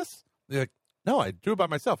trace this?" And you're like, "No, I drew it by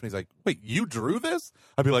myself." And he's like, "Wait, you drew this?"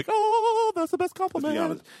 I'd be like, "Oh, that's the best compliment." Let's be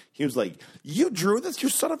honest. He was like, "You drew this, you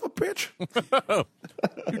son of a bitch."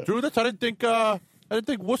 You drew this? I didn't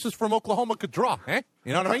think wusses from Oklahoma could draw, eh?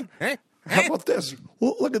 You know what I mean? Eh? How about this?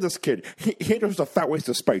 Well, look at this kid. He knows a fat waste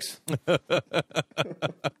of space.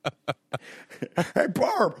 Hey,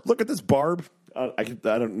 Barb, look at this, Barb. I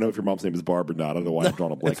don't know if your mom's name is Barb or not. I don't know why I'm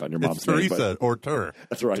drawing a blank on your mom's name. Teresa or Tur.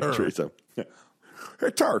 That's right, Tur. Teresa. Yeah. Hey,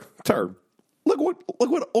 Tur. Look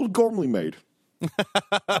what old Gormley made.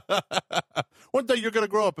 One day you're going to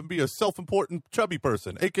grow up and be a self-important chubby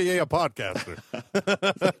person, a.k.a. a podcaster.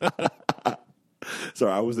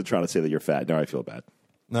 Sorry, I wasn't trying to say that you're fat. Now I feel bad.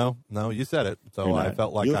 No, you said it. So I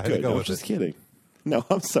felt like I had to go with it. I was just kidding. No,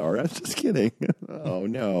 I'm sorry. I was just kidding. Oh,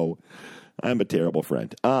 no. I'm a terrible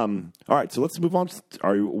friend. All right, so let's move on.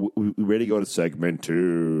 Are we ready to go to segment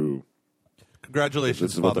 2? Congratulations,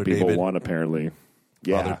 This is Father what the people David. want, apparently.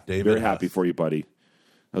 Yeah, Father David very happy for you, buddy.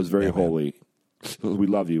 That was very holy. We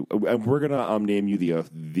love you. And we're going to name you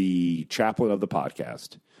the chaplain of the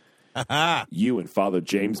podcast. You and Father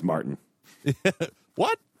James Martin.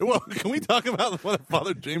 What? Well, can we talk about what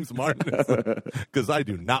Father James Martin is? Because I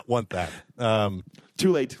do not want that.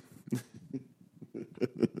 Too late.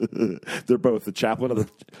 They're both the chaplains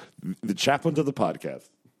of the podcast.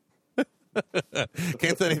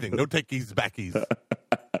 Can't say anything. No takeies, backies.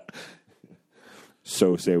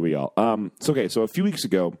 So say we all. So a few weeks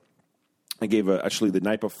ago, I gave actually the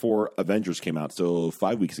night before Avengers came out, so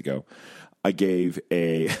 5 weeks ago, I gave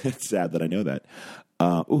a. It's sad that I know that.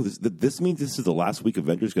 This means this is the last week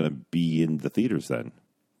Avengers going to be in the theaters. Then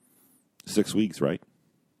 6 weeks, right?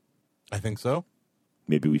 I think so.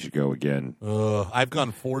 Maybe we should go again. I've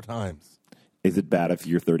gone 4 times. Is it bad if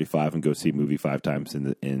you're 35 and go see a movie 5 times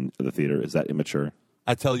in the theater? Is that immature?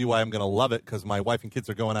 I tell you why I'm going to love it, because my wife and kids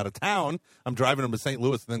are going out of town. I'm driving them to St.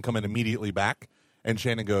 Louis and then coming immediately back. And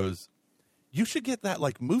Shannon goes, "You should get that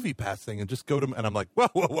like movie pass thing and just go to." And I'm like,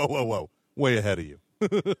 whoa, way ahead of you.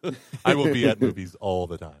 I will be at movies all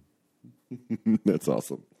the time. That's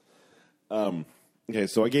awesome. Okay,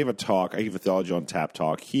 so I gave a Theology on Tap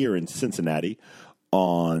talk here in Cincinnati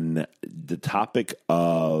on the topic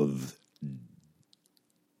of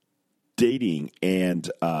dating, and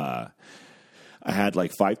I had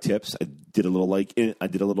like 5 tips. I did a little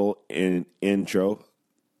intro.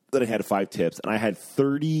 Then I had 5 tips, and I had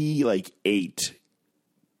 38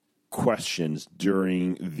 questions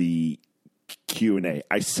during the Q&A.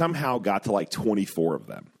 I somehow got to like 24 of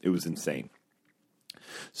them. It was insane.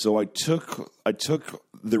 So I took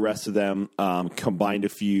the rest of them, combined a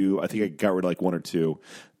few. I think I got rid of like 1 or 2,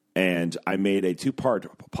 and I made a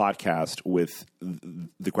 2-part podcast with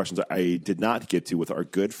the questions I did not get to with our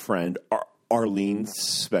good friend Arlene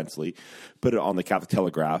Spenceley. Put it on the Catholic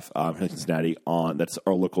Telegraph in Cincinnati. That's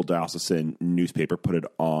our local diocesan newspaper. Put it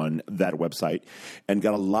on that website, and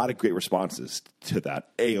got a lot of great responses to that.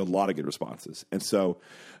 A lot of good responses, and so.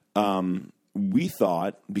 We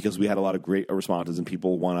thought, because we had a lot of great responses and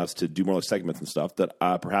people want us to do more segments and stuff, that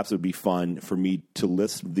perhaps it would be fun for me to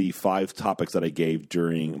list the 5 topics that I gave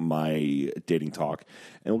during my dating talk,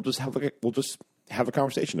 and we'll just have a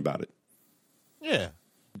conversation about it. Yeah.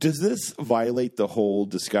 Does this violate the whole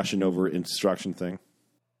discussion over instruction thing?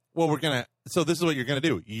 Well, so this is what you're going to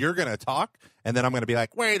do. You're going to talk, and then I'm going to be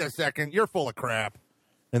like, wait a second, you're full of crap.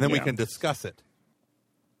 And then we can discuss it.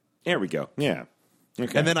 There we go. Yeah.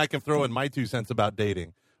 Okay. And then I can throw in my 2 cents about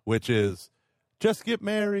dating, which is just get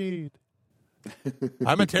married.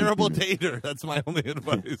 I'm a terrible dater. That's my only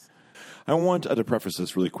advice. I want to preface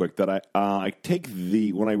this really quick that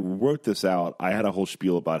when I wrote this out, I had a whole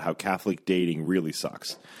spiel about how Catholic dating really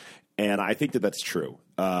sucks. And I think that that's true.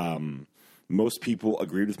 Most people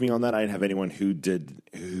agreed with me on that. I didn't have anyone who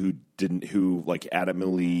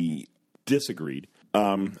adamantly disagreed.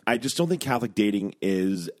 I just don't think Catholic dating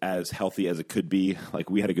is as healthy as it could be. Like,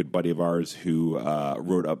 we had a good buddy of ours who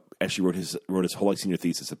wrote his whole like senior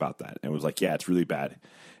thesis about that, and was like, "Yeah, it's really bad."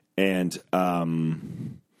 And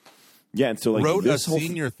and so like wrote a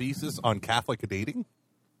senior thesis on Catholic dating.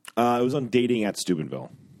 It was on dating at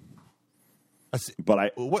Steubenville.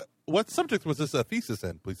 But what subject was this a thesis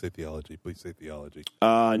in? Please say theology. Please say theology.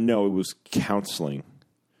 No, it was counseling.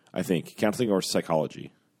 I think counseling or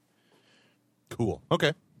psychology. Cool.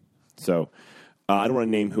 Okay. So I don't want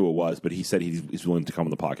to name who it was, but he said he's willing to come on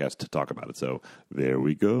the podcast to talk about it. So there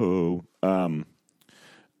we go. And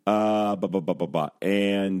I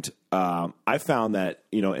found that,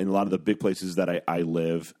 in a lot of the big places that I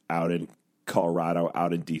live, out in Colorado,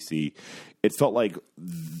 out in DC, it felt like,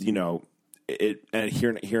 and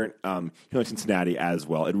here in Cincinnati as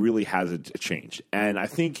well, it really has changed. And I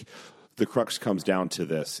think the crux comes down to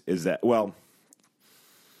this, is that,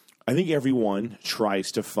 I think everyone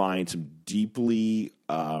tries to find some deeply,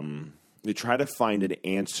 they try to find an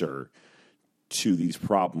answer to these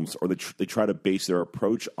problems, or they try to base their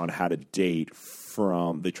approach on how to date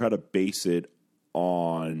they try to base it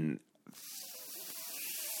on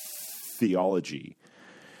theology.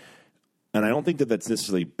 And I don't think that that's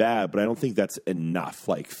necessarily bad, but I don't think that's enough.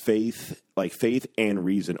 Like faith and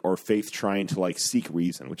reason, or faith trying to seek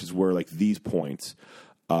reason, which is where these points,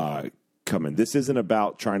 come in. This isn't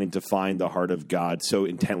about trying to find the heart of God so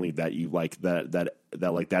intently that you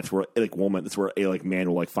that's where woman, that's where a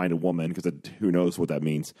man will find a woman, because who knows what that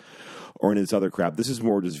means, or in this other crap. This is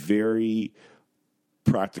more just very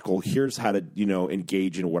practical. Here's how to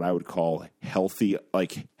engage in what I would call healthy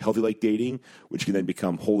dating, which can then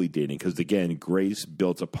become holy dating, because again, grace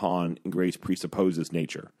builds upon and grace presupposes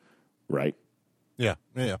nature, right? Yeah.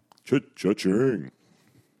 Cha-ching.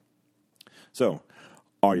 So,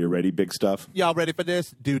 are you ready, big stuff? Y'all ready for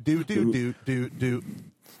this? Do.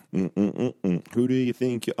 Who do you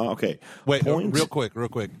think? Okay. Wait, Point. real quick,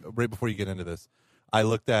 right before you get into this, I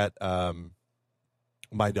looked at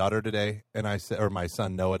my daughter today, and I said, or my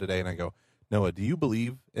son Noah today, and I go, Noah, do you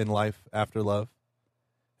believe in life after love?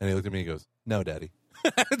 And he looked at me and goes, no, Daddy.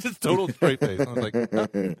 Just total straight face. I was like,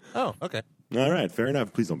 oh, okay. All right, fair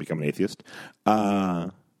enough. Please don't become an atheist.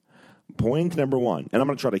 Point number one, and I'm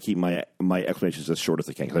going to try to keep my explanations as short as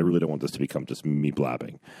I can because I really don't want this to become just me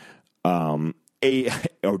blabbing. Or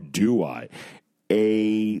do I?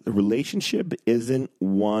 A relationship isn't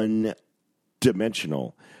one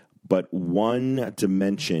dimensional, but one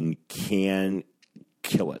dimension can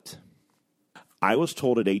kill it. I was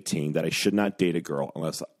told at 18 that I should not date a girl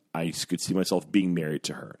unless I could see myself being married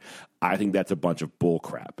to her. I think that's a bunch of bull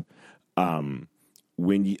crap. I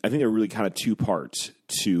think there are really kind of two parts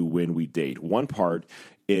to when we date. One part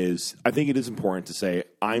is I think it is important to say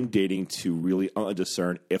I'm dating to really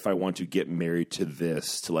discern if I want to get married to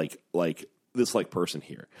this, to like this person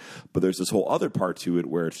here. But there's this whole other part to it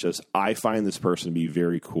where it's just I find this person to be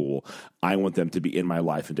very cool. I want them to be in my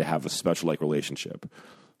life and to have a special relationship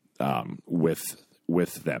with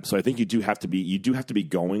them. So I think you do have to be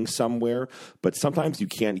going somewhere, but sometimes you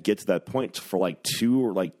can't get to that point for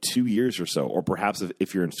 2 years or so, or perhaps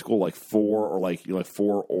if you're in school 4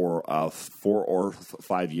 or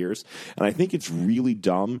 5 years. And I think it's really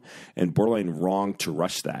dumb and borderline wrong to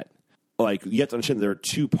rush that. You have to understand there are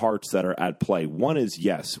two parts that are at play. One is,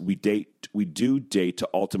 yes, we do date to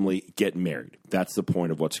ultimately get married. That's the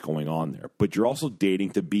point of what's going on there. But you're also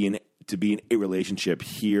dating to be in a relationship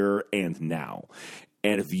here and now.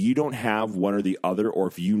 And if you don't have one or the other, or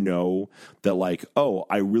if you know that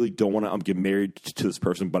I really don't want to get married to this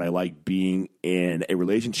person, but I like being in a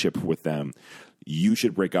relationship with them, you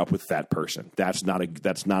should break up with that person. That's not a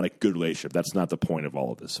good relationship. That's not the point of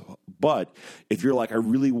all of this. But if you're I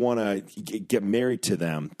really want to get married to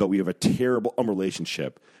them, but we have a terrible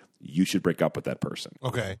relationship, you should break up with that person.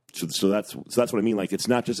 Okay. So that's what I mean. It's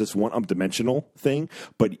not just this one dimensional thing,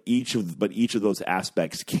 but each of those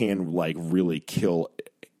aspects can really kill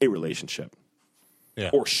a relationship. Yeah.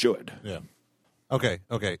 Or should. Yeah. Okay.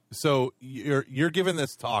 So you're giving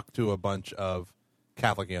this talk to a bunch of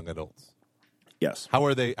Catholic young adults. Yes. How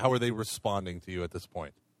are they responding to you at this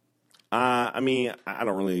point? I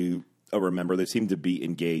don't really remember. They seem to be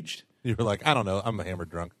engaged. You were I don't know. I'm hammered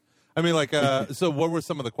drunk. So what were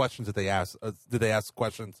some of the questions that they asked? Did they ask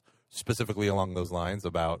questions specifically along those lines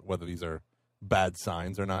about whether these are bad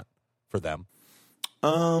signs or not for them?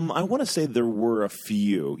 I want to say there were a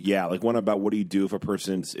few. Yeah, one about what do you do if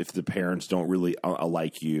the parents don't really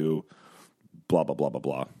like you, blah, blah, blah, blah,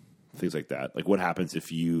 blah. Things like that. What happens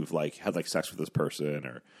if you've had sex with this person,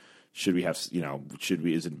 or should we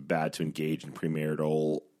is it bad to engage in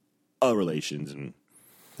premarital relations? And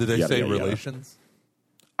did they say yada. relations?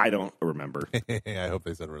 I don't remember. I hope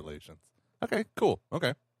they said relations. Okay, cool.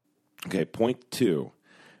 Okay, point 2.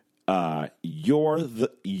 You're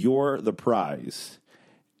the prize,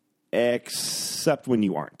 except when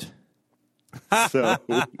you aren't. So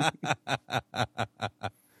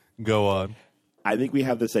go on. I think we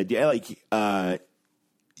have this idea.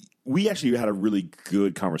 We actually had a really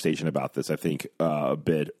good conversation about this, I think, a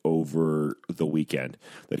bit over the weekend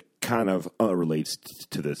that kind of relates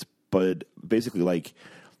to this. But basically,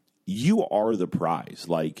 you are the prize.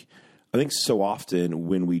 I think so often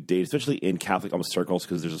when we date, especially in Catholic circles,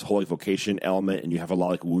 because there's this whole vocation element and you have a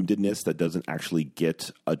lot of woundedness that doesn't actually get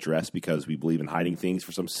addressed because we believe in hiding things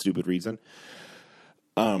for some stupid reason.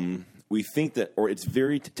 We think that, or it's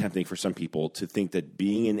very tempting for some people to think that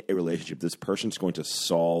being in a relationship, this person's going to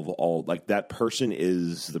solve all, that person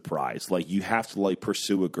is the prize. You have to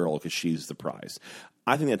pursue a girl because she's the prize.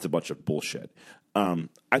 I think that's a bunch of bullshit. I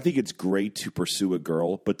think it's great to pursue a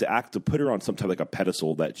girl, but to put her on some type a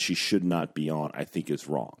pedestal that she should not be on, I think is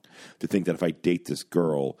wrong. To think that if I date this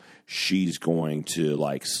girl, she's going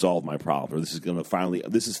to solve my problem, or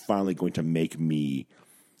this is finally going to make me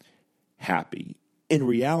happy. In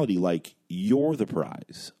reality, you're the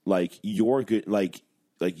prize. You're good.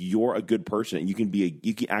 You're a good person, and you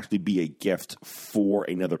can actually be a gift for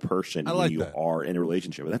another person when you are in a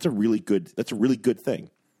relationship. And that's a really good thing.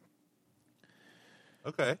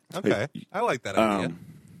 Okay. I like that idea.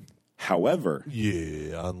 However,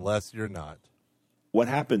 yeah, unless you're not. What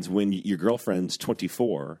happens when your girlfriend's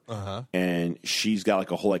 24 and she's got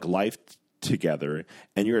a whole life together,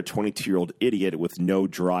 and you're a 22-year-old idiot with no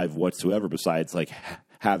drive whatsoever besides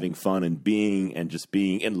having fun and being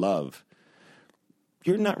in love?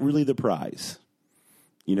 You're not really the prize.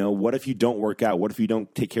 What if you don't work out? What if you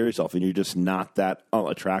don't take care of yourself and you're just not that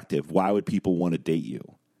attractive? Why would people want to date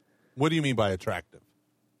you? What do you mean by attractive?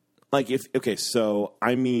 Like if okay, so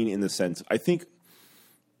I mean, in the sense, I think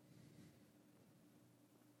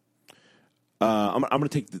I'm going to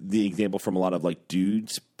take the example from a lot of like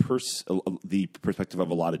dudes, the perspective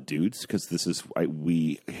of a lot of dudes, because this is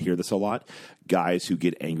we hear this a lot. Guys who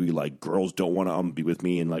get angry, like girls don't want to be with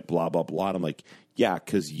me, and like blah blah blah. And I'm like, yeah,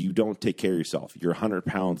 because you don't take care of yourself. You're 100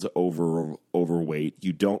 pounds overweight.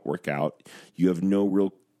 You don't work out. You have no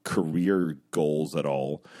real career goals at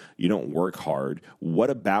all. You don't work hard. What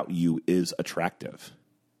about you is attractive?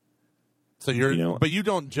 So you're, but you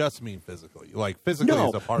don't just mean physically. Like physically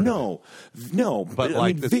is a part of it. No. But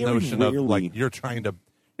like this notion of like you're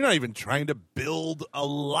not even trying to build a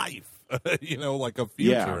life, like a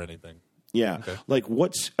future or anything. Yeah. Okay. Like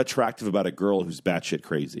what's attractive about a girl who's batshit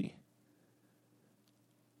crazy?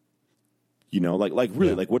 Like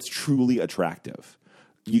really, like what's truly attractive?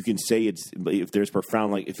 You can say if there's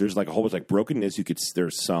profound, like if there's like a whole bunch like brokenness,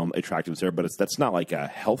 there's some attractiveness there, but that's not like a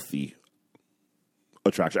healthy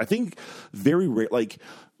attraction. I think very rare, like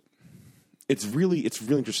it's really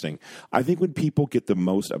interesting. I think when people get the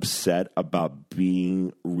most upset about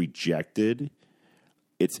being rejected,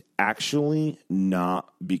 it's actually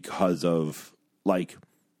not because of like,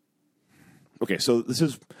 okay, so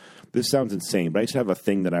this sounds insane, but I used to have a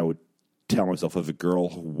thing that I would tell myself if a girl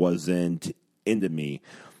wasn't into me,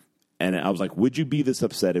 and I was like, would you be this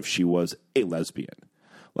upset if she was a lesbian?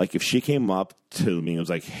 Like, if she came up to me and was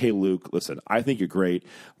like, hey, Luke, listen, I think you're great,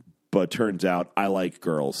 but turns out I like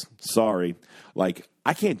girls. Sorry. Like,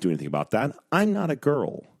 I can't do anything about that. I'm not a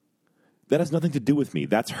girl. That has nothing to do with me.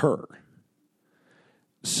 That's her.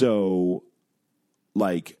 So,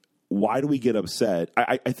 like, why do we get upset?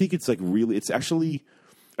 I think it's, like, really, it's actually,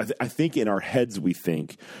 I think in our heads we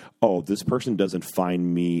think, oh, this person doesn't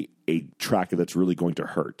find me a attractive that's really going to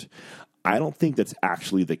hurt. I don't think that's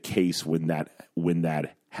actually the case when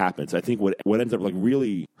that happens. I think what ends up like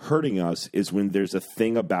really hurting us is when there's a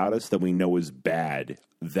thing about us that we know is bad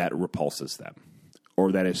that repulses them,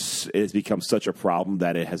 or that it has become such a problem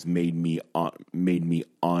that it has made me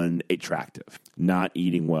unattractive. Not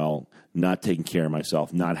eating well, not taking care of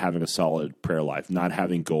myself, not having a solid prayer life, not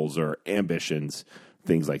having goals or ambitions,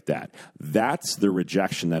 things like that. That's the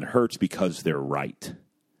rejection that hurts because they're right.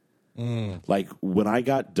 Like when I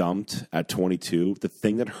got dumped at 22, the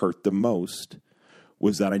thing that hurt the most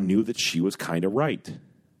was that I knew that she was kind of right.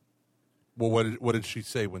 Well, what did she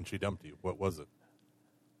say when she dumped you? What was it?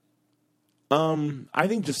 I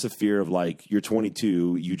think just the fear of like, you're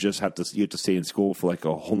 22, you have to stay in school for like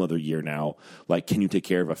a whole nother year now. Like, can you take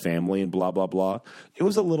care of a family and blah, blah, blah. It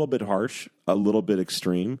was a little bit harsh, a little bit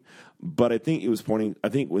extreme, but I think it was I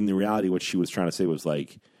think when the reality, what she was trying to say was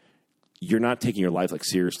like, you're not taking your life like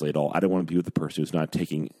seriously at all. I don't want to be with the person who's not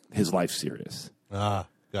taking his life serious. Ah,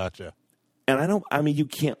 gotcha. And you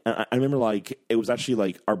can't, I remember like, it was actually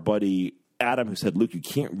like our buddy Adam who said, Luke, you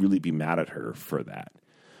can't really be mad at her for that.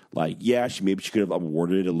 Like, yeah, maybe she could have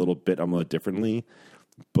awarded it a little bit differently,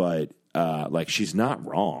 but like she's not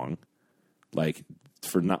wrong. Like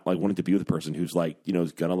for not like wanting to be with a person who's like,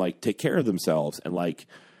 is gonna like take care of themselves and like,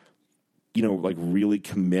 like really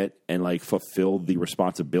commit and like fulfill the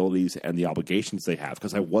responsibilities and the obligations they have.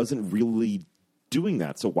 Because I wasn't really doing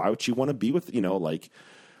that. So why would she want to be with, like,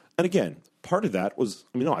 and again, part of that was,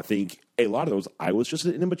 I think a lot of those, I was just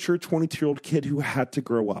an immature 22-year-old kid who had to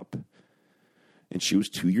grow up. And she was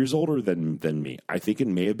 2 years older than me. I think it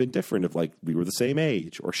may have been different if like we were the same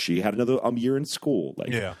age or she had another year in school.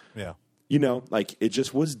 Like, yeah. Like it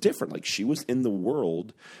just was different. Like she was in the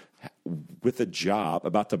world with a job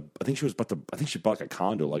I think she bought like a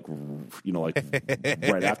condo, like,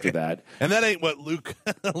 right after that. And that ain't what Luke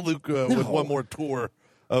with one more tour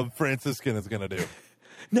of Franciscan is going to do.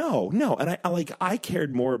 No. And I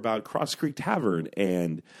cared more about Cross Creek Tavern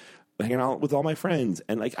and hanging out with all my friends.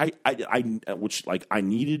 And like, I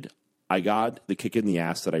got the kick in the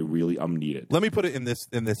ass that I really needed. Let me put it in this,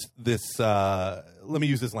 let me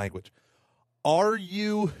use this language. Are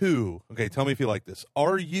you who, okay, tell me if you like this.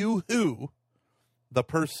 Are you who the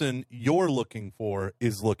person you're looking for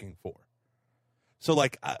is looking for? So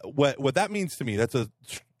like what that means to me, that's a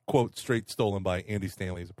quote straight stolen by Andy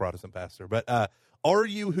Stanley, he's a Protestant pastor. But are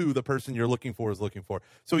you who the person you're looking for is looking for?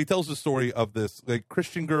 So he tells the story of this like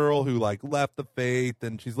Christian girl who like left the faith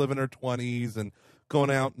and she's living her 20s and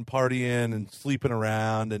going out and partying and sleeping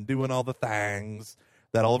around and doing all the things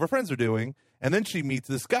that all of her friends are doing. And then she meets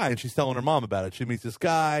this guy, and she's telling her mom about it. She meets this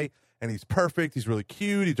guy, and he's perfect. He's really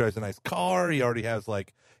cute. He drives a nice car. He already has,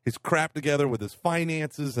 like, his crap together with his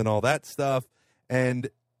finances and all that stuff.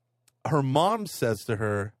 And her mom says to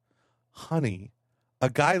her, honey,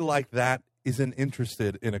 a guy like that isn't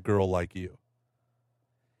interested in a girl like you.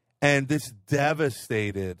 And this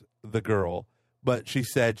devastated the girl, but she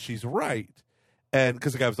said she's right. And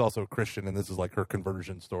because the guy was also a Christian, and this is like her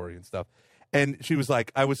conversion story and stuff. And she was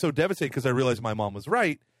like, I was so devastated because I realized my mom was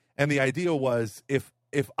right. And the idea was if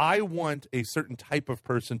I want a certain type of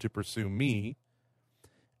person to pursue me,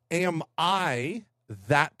 am I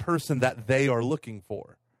that person that they are looking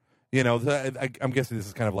for? You know, I'm guessing this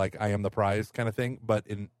is kind of like I am the prize kind of thing, but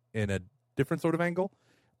in a different sort of angle.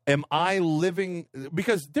 Am I living,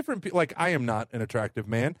 because different people, like I am not an attractive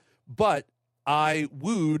man, but I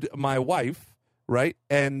wooed my wife, right?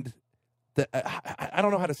 And I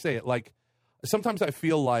don't know how to say it. Like, sometimes I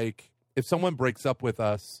feel like if someone breaks up with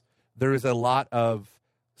us, there is a lot of,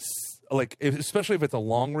 like, especially if it's a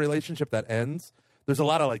long relationship that ends, there's a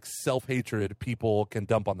lot of, like, self-hatred people can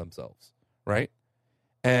dump on themselves, right?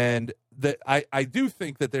 And that I do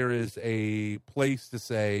think that there is a place to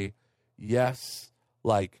say, yes,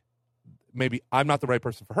 like, maybe I'm not the right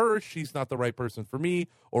person for her, she's not the right person for me,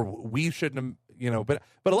 or we shouldn't have, you know, but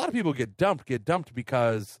a lot of people get dumped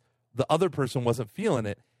because the other person wasn't feeling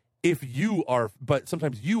it. But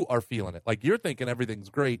sometimes you are feeling it. Like, you're thinking everything's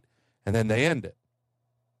great, and then they end it.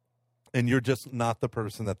 And you're just not the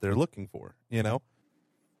person that they're looking for, you know?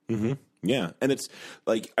 Mm-hmm. Yeah. And it's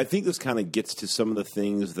like, I think this kind of gets to some of the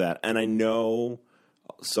things that, and I know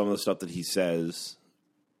some of the stuff that he says,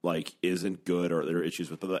 like, isn't good or there are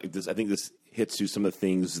issues with, but like this, I think this hits to some of the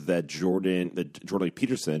things that Jordan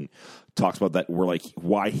Peterson talks about that were like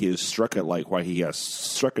why he has struck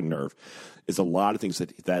a nerve is a lot of things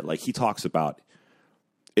that like he talks about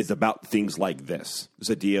is about things like this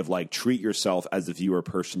idea of like treat yourself as if you were a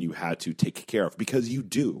person you had to take care of, because you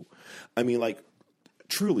do. I mean, like,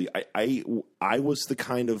 truly, I was the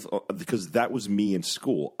kind of, because that was me in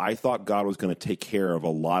school. I thought God was going to take care of a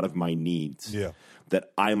lot of my needs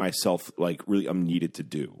that I myself like really am needed to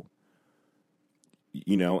do.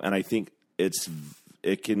 You know, and I think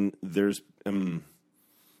there's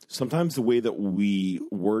sometimes the way that we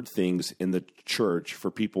word things in the church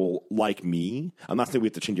for people like me. I'm not saying we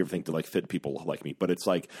have to change everything to like fit people like me, but it's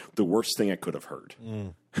like the worst thing I could have heard.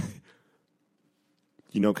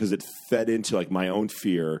 You know, because it fed into like my own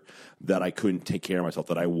fear that I couldn't take care of myself,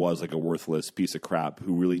 that I was like a worthless piece of crap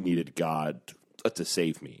who really needed God to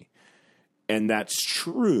save me. And that's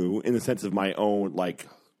true in the sense of my own, like,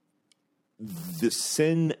 the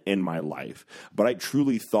sin in my life. But I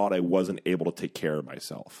truly thought I wasn't able to take care of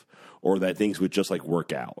myself, or that things would just like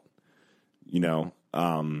work out, you know?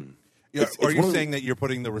 Are you saying that you're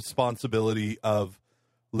putting the responsibility of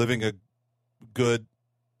living a good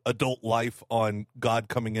adult life on God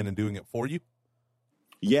coming in and doing it for you?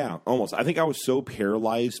 Yeah, almost. I think I was so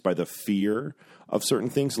paralyzed by the fear of certain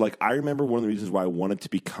things. Like, I remember one of the reasons why I wanted to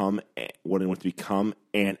become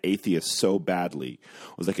an atheist so badly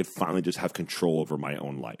was I could finally just have control over my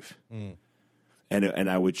own life. And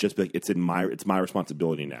I would just be like, it's my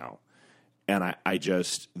responsibility now. And I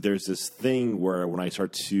just, there's this thing where when I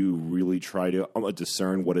start to really try to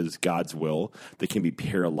discern what is God's will, that can be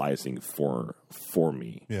paralyzing for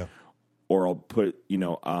me. Yeah. Or I'll put, you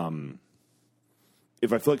know,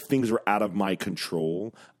 if I feel like things are out of my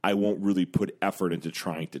control, I won't really put effort into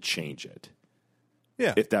trying to change it.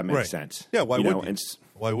 Yeah. If that makes sense. Yeah, why would you? And,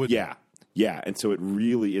 why would you? Yeah. And so it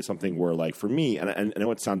really is something where, like, for me, and I know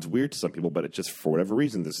it sounds weird to some people, but it just, for whatever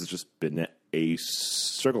reason, this has just been a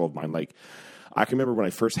struggle of mine. Like, I can remember when I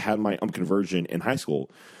first had my conversion in high school,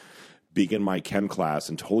 being in my chem class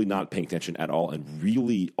and totally not paying attention at all, and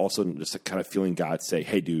really also just kind of feeling God say,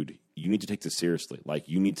 hey, dude, you need to take this seriously. Like,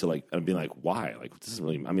 you need to, like, and being like, why? Like, this isn't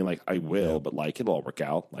really, I mean, like, I will, but, like, it'll all work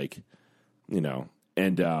out. Like, you know,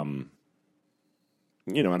 and,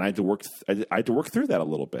 you know, and I had to work through that a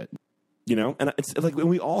little bit, you know, and it's like, when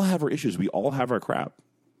we all have our issues, we all have our crap.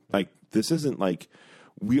 Like, this isn't like,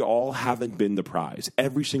 we all haven't been the prize.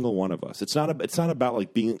 Every single one of us. It's not about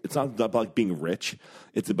being rich.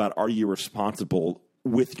 It's about, are you responsible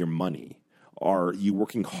with your money? Are you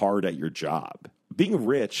working hard at your job? Being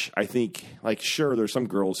rich, I think, like, sure, there's some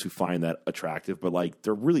girls who find that attractive, but, like,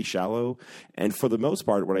 they're really shallow. And for the most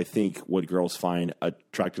part, what girls find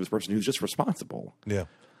attractive is a person who's just responsible. Yeah.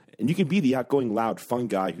 And you can be the outgoing, loud, fun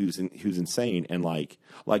guy who's insane, and like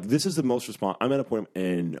this is the most I'm at a point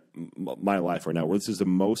in my life right now where this is the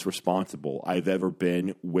most responsible I've ever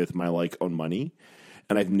been with my own money,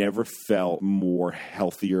 and I've never felt more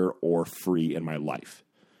healthier or free in my life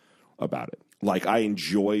about it. Like, I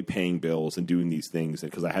enjoy paying bills and doing these things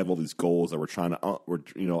because I have all these goals that we're trying to,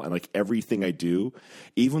 you know, and like everything I do,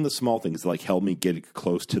 even the small things that like help me get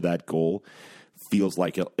close to that goal, feels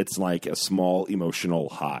like it's like a small emotional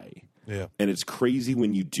high. Yeah. And it's crazy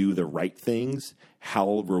when you do the right things,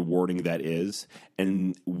 how rewarding that is.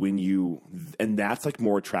 And that's like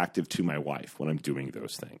more attractive to my wife when I'm doing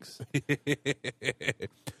those things.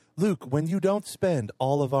 Luke, when you don't spend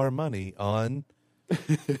all of our money on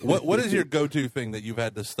what is your go-to thing that you've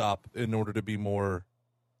had to stop in order to be more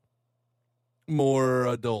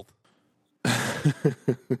adult?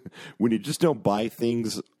 When you just don't buy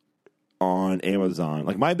things on Amazon.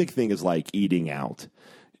 Like my big thing is like eating out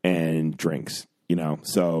and drinks, you know.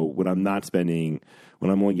 So when I'm only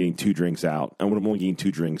getting 2 drinks out, and when I'm only getting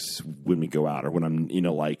 2 drinks when we go out, or when I'm, you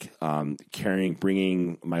know, like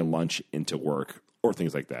bringing my lunch into work or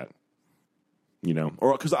things like that, you know,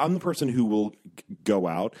 or because I'm the person who will go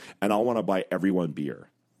out and I'll want to buy everyone beer.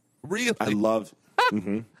 Really? I love.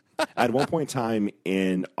 At one point in time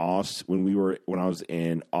when I was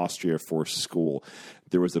in Austria for school,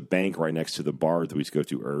 there was a bank right next to the bar that we used to go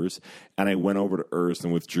to, Urs, and I went over to Urs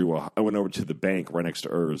and I went over to the bank right next to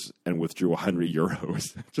Urs and withdrew 100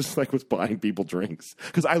 euros, just like was buying people drinks,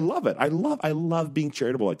 because I love it. I love being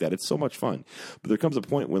charitable like that. It's so much fun. But there comes a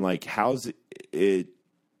point when like, how is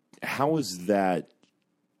that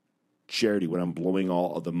charity when I'm blowing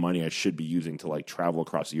all of the money I should be using to like travel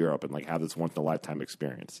across Europe and like have this once in a lifetime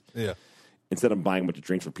experience? Yeah. Instead of buying a bunch of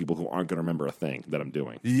drinks for people who aren't going to remember a thing that I'm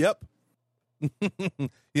doing. Yep.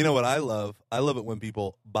 You know what I love? I love it when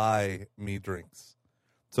people buy me drinks.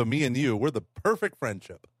 So me and you, we're the perfect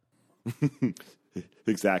friendship.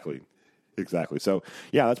 Exactly. So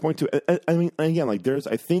yeah, that's point 2. I mean, again, like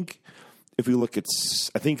I think if we look at,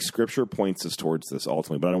 I think Scripture points us towards this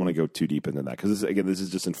ultimately, but I don't want to go too deep into that because this is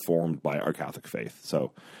just informed by our Catholic faith.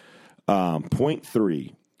 So, point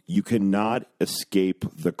 3, you cannot escape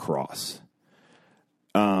the cross.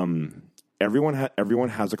 Everyone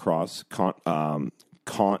has a cross.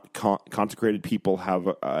 Consecrated people have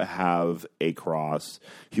a cross.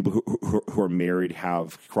 People who are married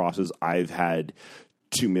have crosses. I've had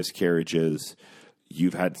 2 miscarriages.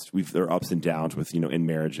 There are ups and downs with, you know, in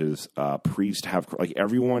marriages. Priests have, like,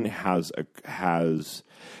 everyone has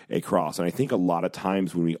a cross, and I think a lot of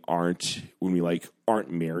times when we aren't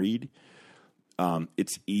married,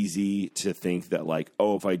 it's easy to think that like,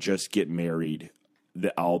 oh, if I just get married,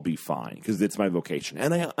 that I'll be fine because it's my vocation,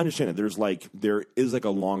 and I understand that there is like a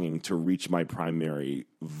longing to reach my primary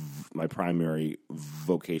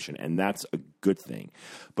vocation, and that's a good thing.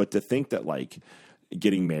 But to think that like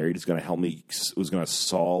getting married is going to help me, was going to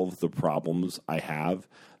solve the problems I have,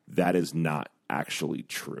 that is not actually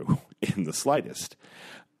true in the slightest.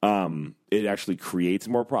 It actually creates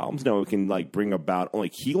more problems. No, it can like bring about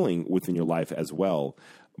like healing within your life as well,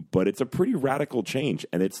 but it's a pretty radical change.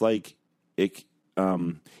 And it's like, if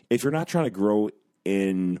you're not trying to grow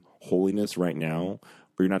in holiness right now,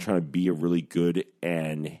 or you're not trying to be a really good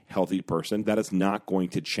and healthy person, that is not going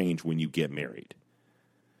to change when you get married.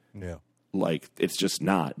 Yeah. Like, it's just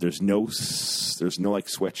not. There's no like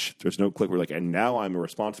switch. There's no click. We're like, and now I'm a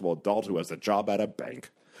responsible adult who has a job at a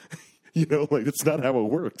bank. You know, like, that's not how it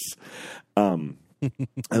works. And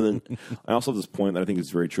then I also have this point that I think is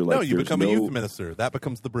very true. Like, no, you become a youth minister. That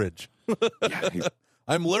becomes the bridge. Yeah,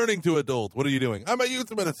 I'm learning to adult. What are you doing? I'm a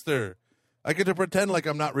youth minister. I get to pretend like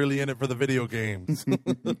I'm not really in it for the video games.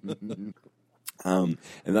 And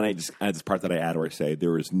then I just add this part that I add where I say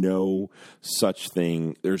there is no such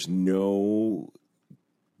thing. There's no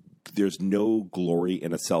glory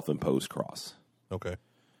in a self-imposed cross. Okay.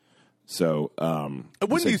 So,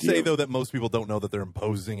 wouldn't you say though that most people don't know that they're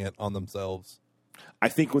imposing it on themselves? I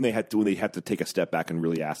think when they have to take a step back and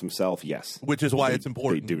really ask themselves, yes. Which is why it's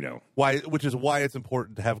important. They do know. Which is why it's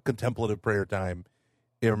important to have contemplative prayer time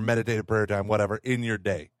or meditative prayer time, whatever, in your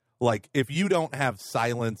day. Like, if you don't have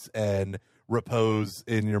silence and repose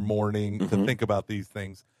in your morning to think about these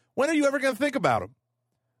things, when are you ever going to think about them?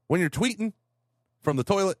 When you're tweeting from the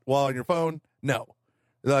toilet while on your phone? No.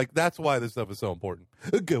 Like, that's why this stuff is so important.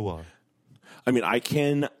 Go on. I mean, I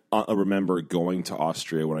can remember going to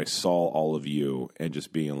Austria when I saw all of you and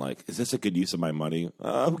just being like, is this a good use of my money?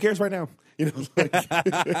 Who cares right now? You know, like,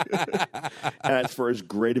 and as for as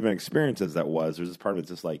great of an experience as that was, there's this part of it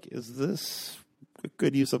just like, is this a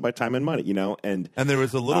good use of my time and money? You know, and there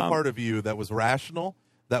was a little part of you that was rational,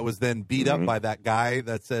 that was then beat up by that guy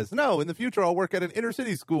that says, no, in the future I'll work at an inner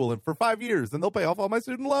city school and for 5 years, and they'll pay off all my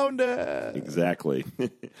student loan debt. Exactly.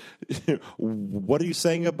 What are you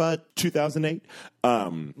saying about 2008?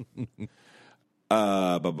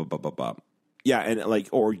 Yeah, and like,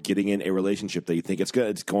 or getting in a relationship that you think it's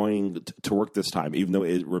going to work this time, even though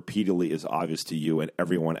it repeatedly is obvious to you and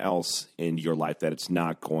everyone else in your life that it's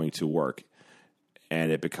not going to work,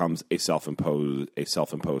 and it becomes a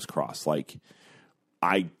self-imposed cross. Like,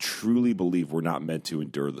 I truly believe we're not meant to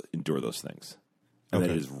endure those things, and that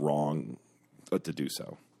it is wrong to do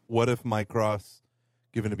so. What if my cross,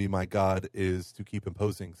 given to be my God, is to keep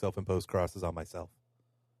imposing self-imposed crosses on myself?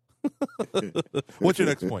 What's your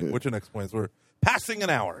next point? We're passing an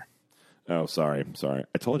hour. Oh, sorry. I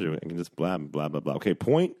told you I can just blah blah blah blah. Okay,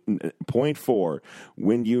 point 4.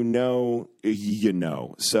 When you know, you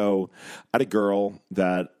know. So, I had a girl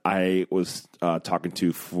that I was talking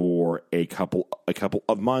to for a couple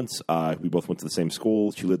of months. We both went to the same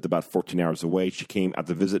school. She lived about 14 hours away. She came out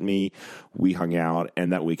to visit me. We hung out,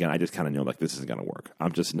 and that weekend I just kind of knew like this isn't going to work.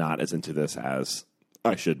 I'm just not as into this as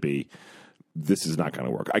I should be. This is not going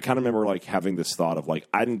to work. I kind of remember like having this thought of like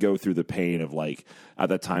I didn't go through the pain of like at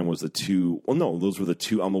that time was those were the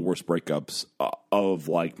two the worst breakups of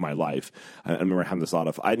like my life. I remember having this thought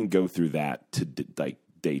of I didn't go through that to like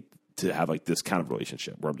date to have like this kind of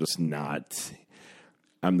relationship where I'm just not.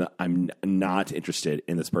 I'm not interested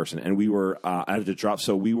in this person, and we were I had to drop.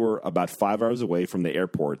 So we were about 5 hours away from the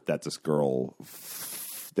airport that this girl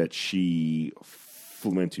that she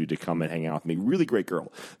flew into to come and hang out with me. Really great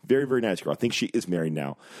girl. Very, very nice girl. I think she is married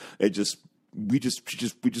now. We're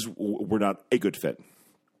not a good fit.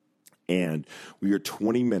 And we are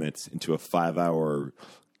 20 minutes into a 5-hour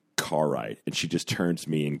car ride. And she just turns to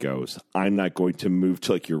me and goes, I'm not going to move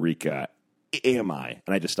to like Eureka. Am I?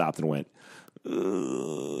 And I just stopped and went,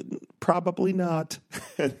 probably not.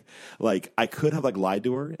 Like I could have like lied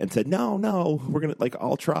to her and said, no, we're going to like,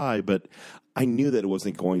 I'll try. But I knew that it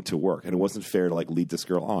wasn't going to work and it wasn't fair to like lead this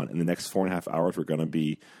girl on. And the next 4.5 hours were going to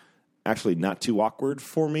be actually not too awkward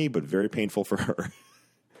for me, but very painful for her.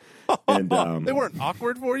 And they weren't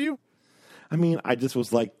awkward for you? I mean, I just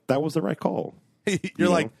was like, that was the right call. You're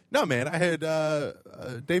like, no, man, I had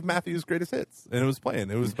Dave Matthews' Greatest Hits, and it was playing.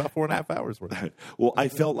 It was about 4.5 hours worth. Well, I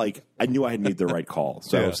felt like I knew I had made the right call,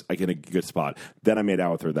 so I was like in a good spot. Then I made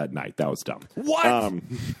out with her that night. That was dumb. What?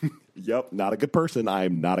 Yep, not a good person.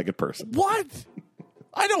 I'm not a good person. What?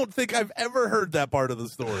 I don't think I've ever heard that part of the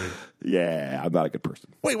story. Yeah, I'm not a good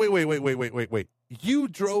person. Wait. You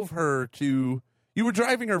were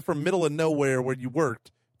driving her from middle of nowhere where you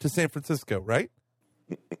worked to San Francisco, right?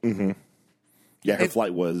 Mm-hmm. Yeah, her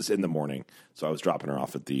flight was in the morning, so I was dropping her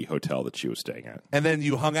off at the hotel that she was staying at. And then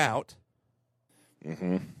you hung out.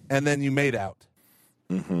 Mm-hmm. And then you made out.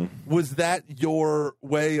 Mm-hmm. Was that your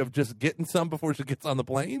way of just getting some before she gets on the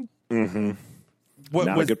plane? Mm-hmm.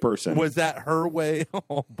 Not a good person. Was that her way?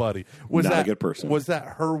 Oh, buddy. Not a good person. Was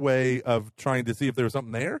that her way of trying to see if there was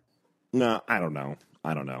something there? No, I don't know.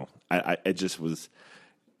 It just was,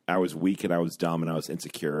 I was weak and I was dumb and I was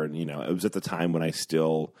insecure. And, it was at the time when I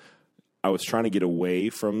was trying to get away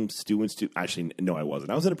from Stu and Stu. Actually, no, I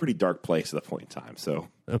wasn't. I was in a pretty dark place at that point in time. So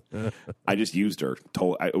I just used her.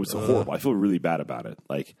 It was horrible. I feel really bad about it.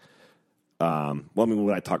 Like,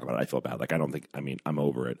 when I talk about it, I feel bad. Like, I'm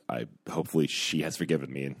over it. Hopefully she has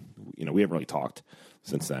forgiven me. And, we haven't really talked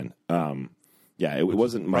since then. It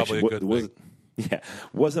wasn't my,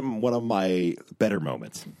 wasn't one of my better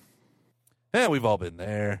moments. Yeah, we've all been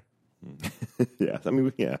there. Yeah,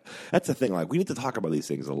 that's the thing. Like, we need to talk about these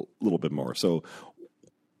things a little bit more. So,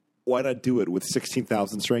 why not do it with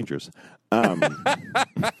 16,000 strangers?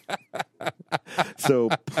 So,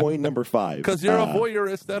 point number 5. Because you're a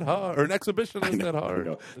voyeurist at heart, or an exhibitionist at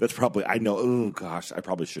heart. That's probably. I know. Oh gosh, I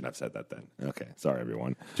probably shouldn't have said that then. Okay, sorry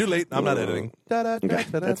everyone. Too late. I'm not editing. Okay,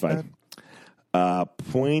 that's fine.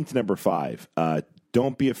 Point number 5.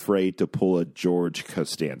 Don't be afraid to pull a George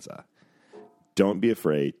Costanza. Don't be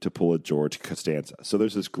afraid to pull a George Costanza. So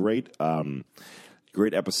there's this great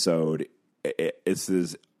episode. It's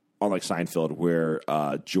this on like Seinfeld where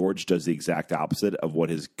George does the exact opposite of what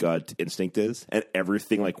his gut instinct is, and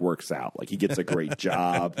everything like works out. Like he gets a great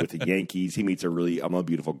job with the Yankees. He meets I'm a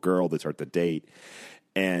beautiful girl. They start to date,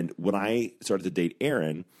 and when I started to date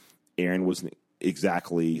Erin wasn't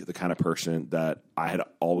exactly the kind of person that I had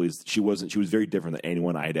always. She was very different than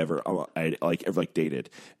anyone I had ever dated,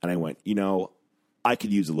 and I went, I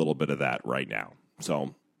could use a little bit of that right now.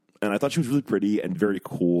 So, and I thought she was really pretty and very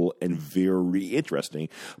cool and very interesting.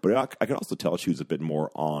 But I could also tell she was a bit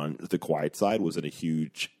more on the quiet side. Wasn't a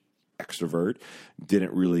huge extrovert.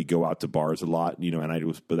 Didn't really go out to bars a lot.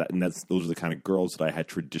 Those are the kind of girls that I had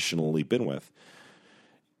traditionally been with.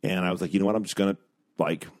 And I was like, you know what? I'm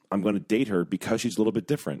going to date her because she's a little bit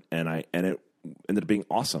different. And it ended up being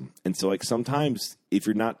awesome. And so like sometimes if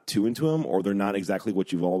you're not too into them or they're not exactly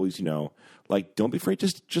what you've always, don't be afraid.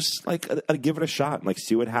 Just give it a shot and like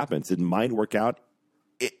see what happens. It might work out.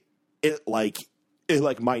 It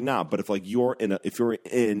might not. But if you're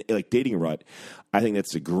in like dating rut, I think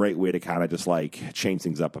that's a great way to kind of just like change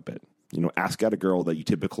things up a bit. ask out a girl that you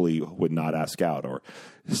typically would not ask out, or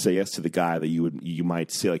say yes to the guy that you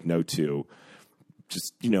might say like no to.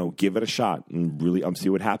 Just, give it a shot and really see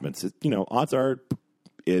what happens. Odds are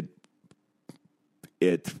it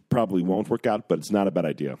probably won't work out, but it's not a bad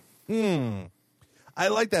idea. I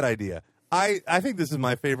like that idea. I think this is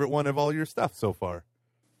my favorite one of all your stuff so far.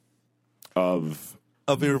 Of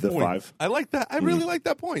your the point. 5? I like that. I really like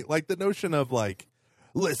that point. Like the notion of like,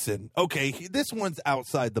 listen, okay, this one's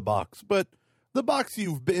outside the box, but the box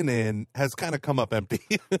you've been in has kind of come up empty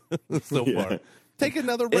so far. Take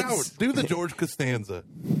another route. Do the George Costanza.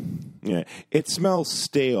 Yeah, it smells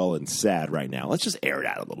stale and sad right now. Let's just air it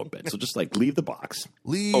out a little bit. So just like leave the box,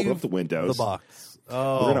 open up the windows, the box.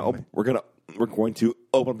 Oh, we're going to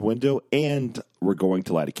open up the window, and we're going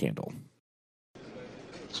to light a candle.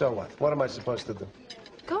 So what? What am I supposed to do?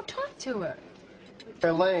 Go talk to her.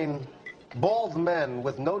 Elaine, bald men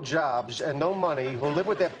with no jobs and no money who live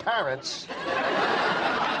with their parents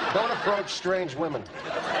don't approach strange women.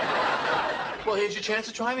 Well, here's your chance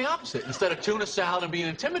to try the opposite. Instead of tuna salad and being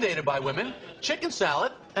intimidated by women, chicken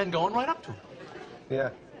salad and going right up to them.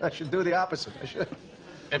 Yeah, I should do the opposite. I should.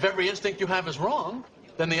 If every instinct you have is wrong,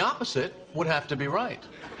 then the opposite would have to be right.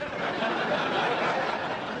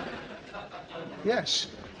 Yes.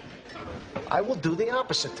 I will do the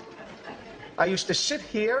opposite. I used to sit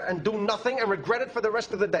here and do nothing and regret it for the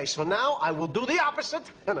rest of the day. So now I will do the opposite,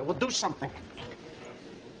 and I will do something.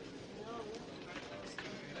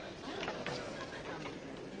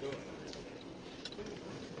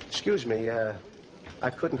 Excuse me, I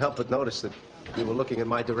couldn't help but notice that you were looking in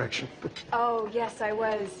my direction. Oh, yes, I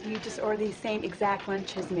was. You just ordered the same exact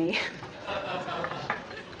lunch as me.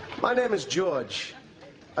 My name is George.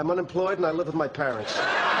 I'm unemployed and I live with my parents.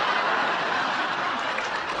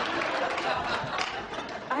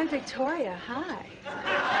 I'm Victoria. Hi.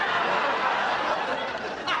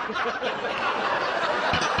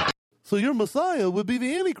 So your Messiah would be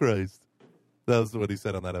the Antichrist. That was what he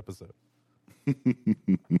said on that episode.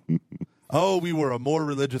 Oh, we were a more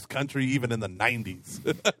religious country even in the 90s.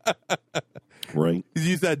 Right. You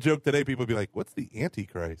use that joke today, people would be like, what's the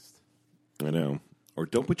Antichrist? I know. Or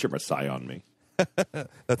don't put your Messiah on me.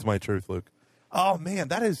 That's my truth, Luke. Oh, man,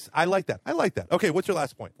 I like that. Okay, what's your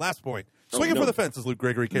last point? Last point. Swinging for the fences, Luke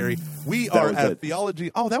Gregory Carey. We are at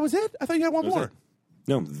Theology. Oh, that was it? I thought you had one more.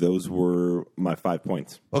 No, those were my 5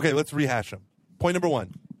 points. Okay, let's rehash them. Point number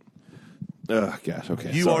 1. Oh, gosh,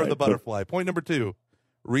 okay. You are the butterfly. Point number 2,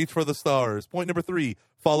 reach for the stars. Point number 3,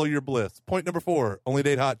 follow your bliss. Point number 4, only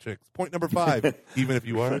date hot chicks. Point number 5, even if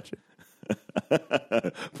you are a chick.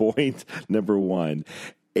 Point number 1,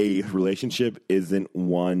 a relationship isn't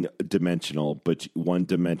one-dimensional, but one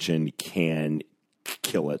dimension can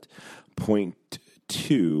kill it. Point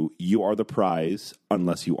 2, you are the prize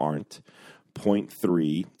unless you aren't. Point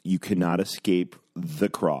 3, you cannot escape the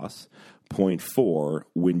cross. Point 4,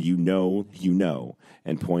 when you know, you know.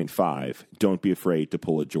 And point 5, don't be afraid to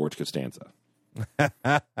pull a George Costanza.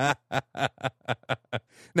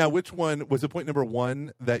 Now, which one was it? Point number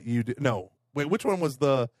 1 that you did? No, wait. Which one was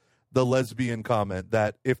the lesbian comment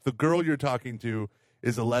that if the girl you're talking to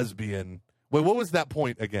is a lesbian? Wait, what was that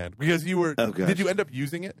point again? Because you were. Oh, did you end up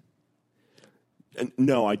using it?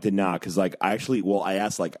 No, I did not. Because I asked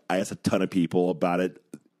a ton of people about it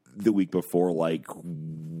the week before. Like,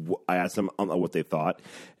 I asked them what they thought,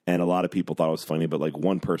 and a lot of people thought it was funny. But like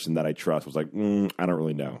one person that I trust was like, I don't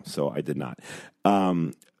really know, so I did not.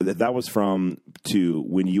 That was from to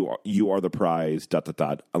when you are the prize ...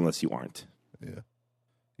 unless you aren't. Yeah,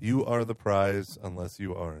 you are the prize unless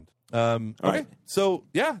you aren't. Okay, right. So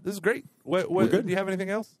yeah, this is great. What We're good. Do you have anything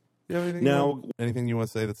else? Do you have anything? No. Anything you want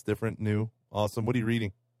to say that's different, new, awesome? What are you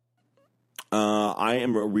reading? I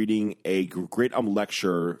am reading a great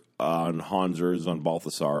lecture on Hans on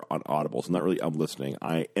Balthasar on Audible. So not really I'm listening.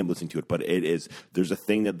 I am listening to it, but there's a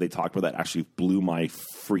thing that they talked about that actually blew my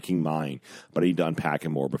freaking mind. But I need to unpack it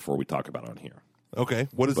more before we talk about it on here. Okay.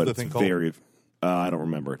 What is the thing called? I don't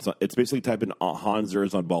remember. It's basically type in Hans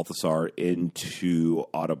on Balthasar into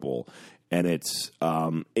Audible, and it's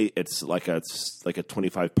like a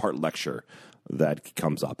 25-part lecture that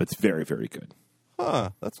comes up. It's very, very good. Huh,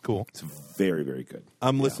 that's cool. It's very, very good.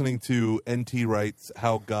 I'm listening to N.T. Wright's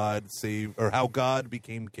How God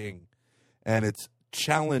Became King, and it's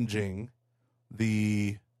challenging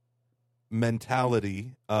the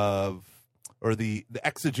mentality of, or the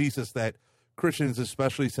exegesis that Christians,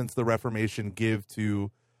 especially since the Reformation, give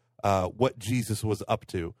to what Jesus was up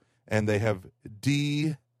to, and they have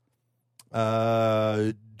Judaized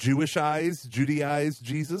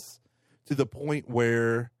Jesus to the point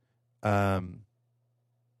where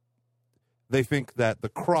they think that the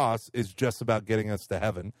cross is just about getting us to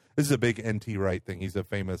heaven. This is a big N.T. Wright thing. He's a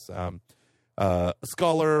famous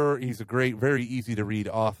scholar. He's a great, very easy to read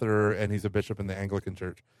author, and he's a bishop in the Anglican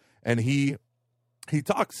Church. And he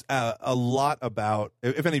talks a lot about,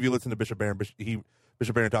 if any of you listen to Bishop Barron,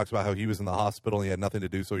 Bishop Barron talks about how he was in the hospital and he had nothing to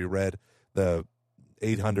do, so he read the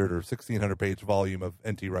 800 or 1,600 page volume of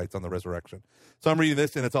N.T. Wright's on the resurrection. So I'm reading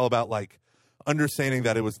this, and it's all about like understanding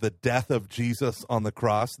that it was the death of Jesus on the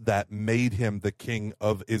cross that made him the king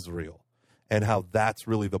of Israel, and how that's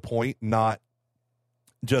really the point, not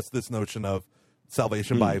just this notion of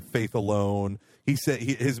salvation by faith alone. He said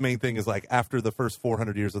his main thing is like after the first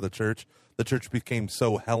 400 years of the church became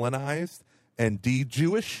so Hellenized and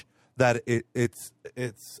de-Jewish that its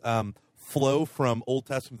flow from Old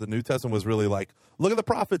Testament to New Testament was really like, look at the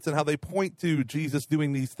prophets and how they point to Jesus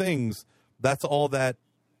doing these things. That's all that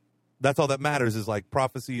matters, is like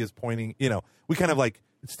prophecy is pointing, we kind of like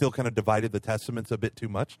still kind of divided the testaments a bit too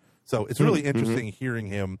much. So it's really interesting hearing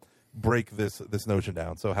him break this notion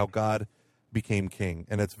down. So how God became king.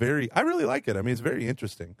 And I really like it. I mean, it's very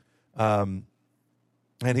interesting. And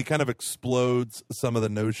he kind of explodes some of the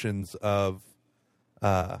notions of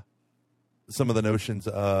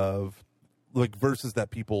like verses that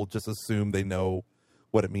people just assume they know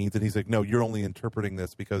what it means. And he's like, no, you're only interpreting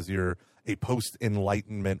this because you're a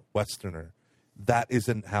post-Enlightenment Westerner. That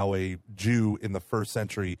isn't how a Jew in the first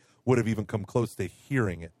century would have even come close to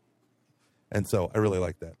hearing it. And so I really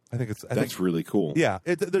like that. I think that's really cool. Yeah,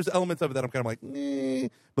 there's elements of it that I'm kind of like,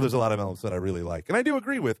 but there's a lot of elements that I really like, and I do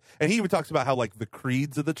agree with. And he even talks about how like the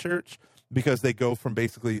creeds of the church, because they go from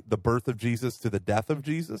basically the birth of Jesus to the death of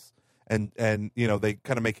Jesus, and they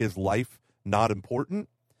kind of make his life not important.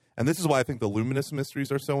 And this is why I think the luminous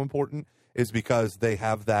mysteries are so important, is because they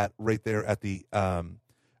have that right there at the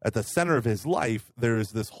center of his life. There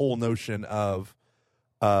is this whole notion of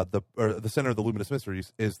the center of the luminous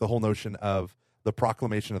mysteries is the whole notion of the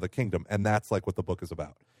proclamation of the kingdom, and that's like what the book is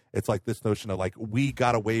about. It's like this notion of like we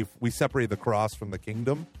separated the cross from the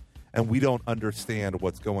kingdom, and we don't understand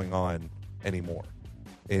what's going on anymore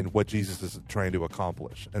in what Jesus is trying to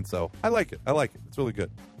accomplish. And so I like it. It's really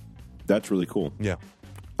good. That's really cool. Yeah,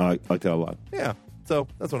 I like that a lot. Yeah, so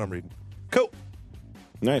that's what I'm reading. Cool.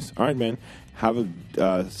 Nice. All right, man. Have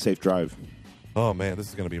a safe drive. Oh man, this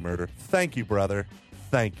is gonna be murder. Thank you, brother.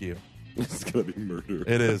 Thank you. It's gonna be murder.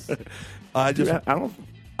 It is. I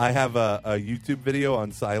have a YouTube video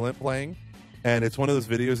on silent playing, and it's one of those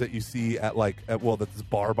videos that you see at this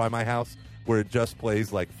bar by my house where it just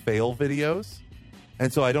plays like fail videos,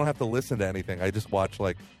 and so I don't have to listen to anything. I just watch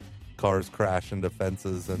like cars crash into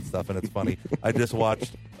fences and stuff, and it's funny. I just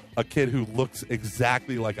watched a kid who looks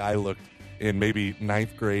exactly like I looked in maybe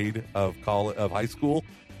 9th grade of high school,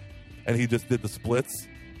 and he just did the splits.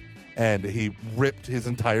 And he ripped his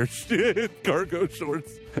entire cargo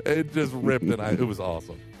shorts. It just ripped, and it was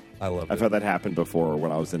awesome. I love it. I've had that happen before when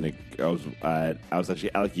I was I was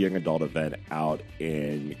actually at like a young adult event out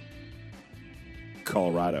in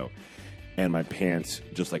Colorado, and my pants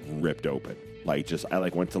just like ripped open. I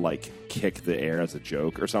went to like kick the air as a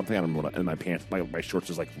joke or something, and my pants, my shorts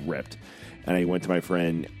just like ripped. And I went to my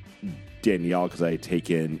friend Danielle, because I had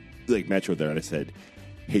taken like Metro there, and I said,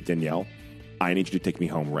 "Hey Danielle, I need you to take me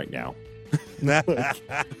home right now."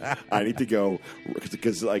 I need to go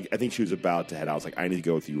because I think she was about to head out. I was like, I need to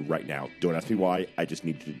go with you right now. Don't ask me why. I just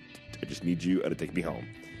need you to take me home.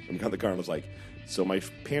 And we got in the car and I was like, so my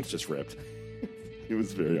pants just ripped. It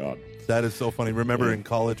was very odd. That is so funny. Remember in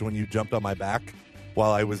college when you jumped on my back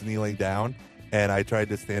while I was kneeling down, and I tried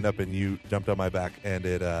to stand up and you jumped on my back and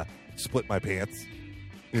it split my pants.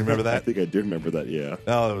 You remember that? I think I do remember that. Yeah.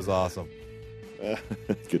 Oh, it was awesome.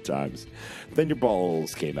 Good times. Then your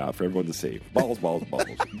balls came out for everyone to see. Balls.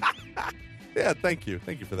 Yeah, thank you.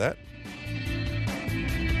 Thank you for that.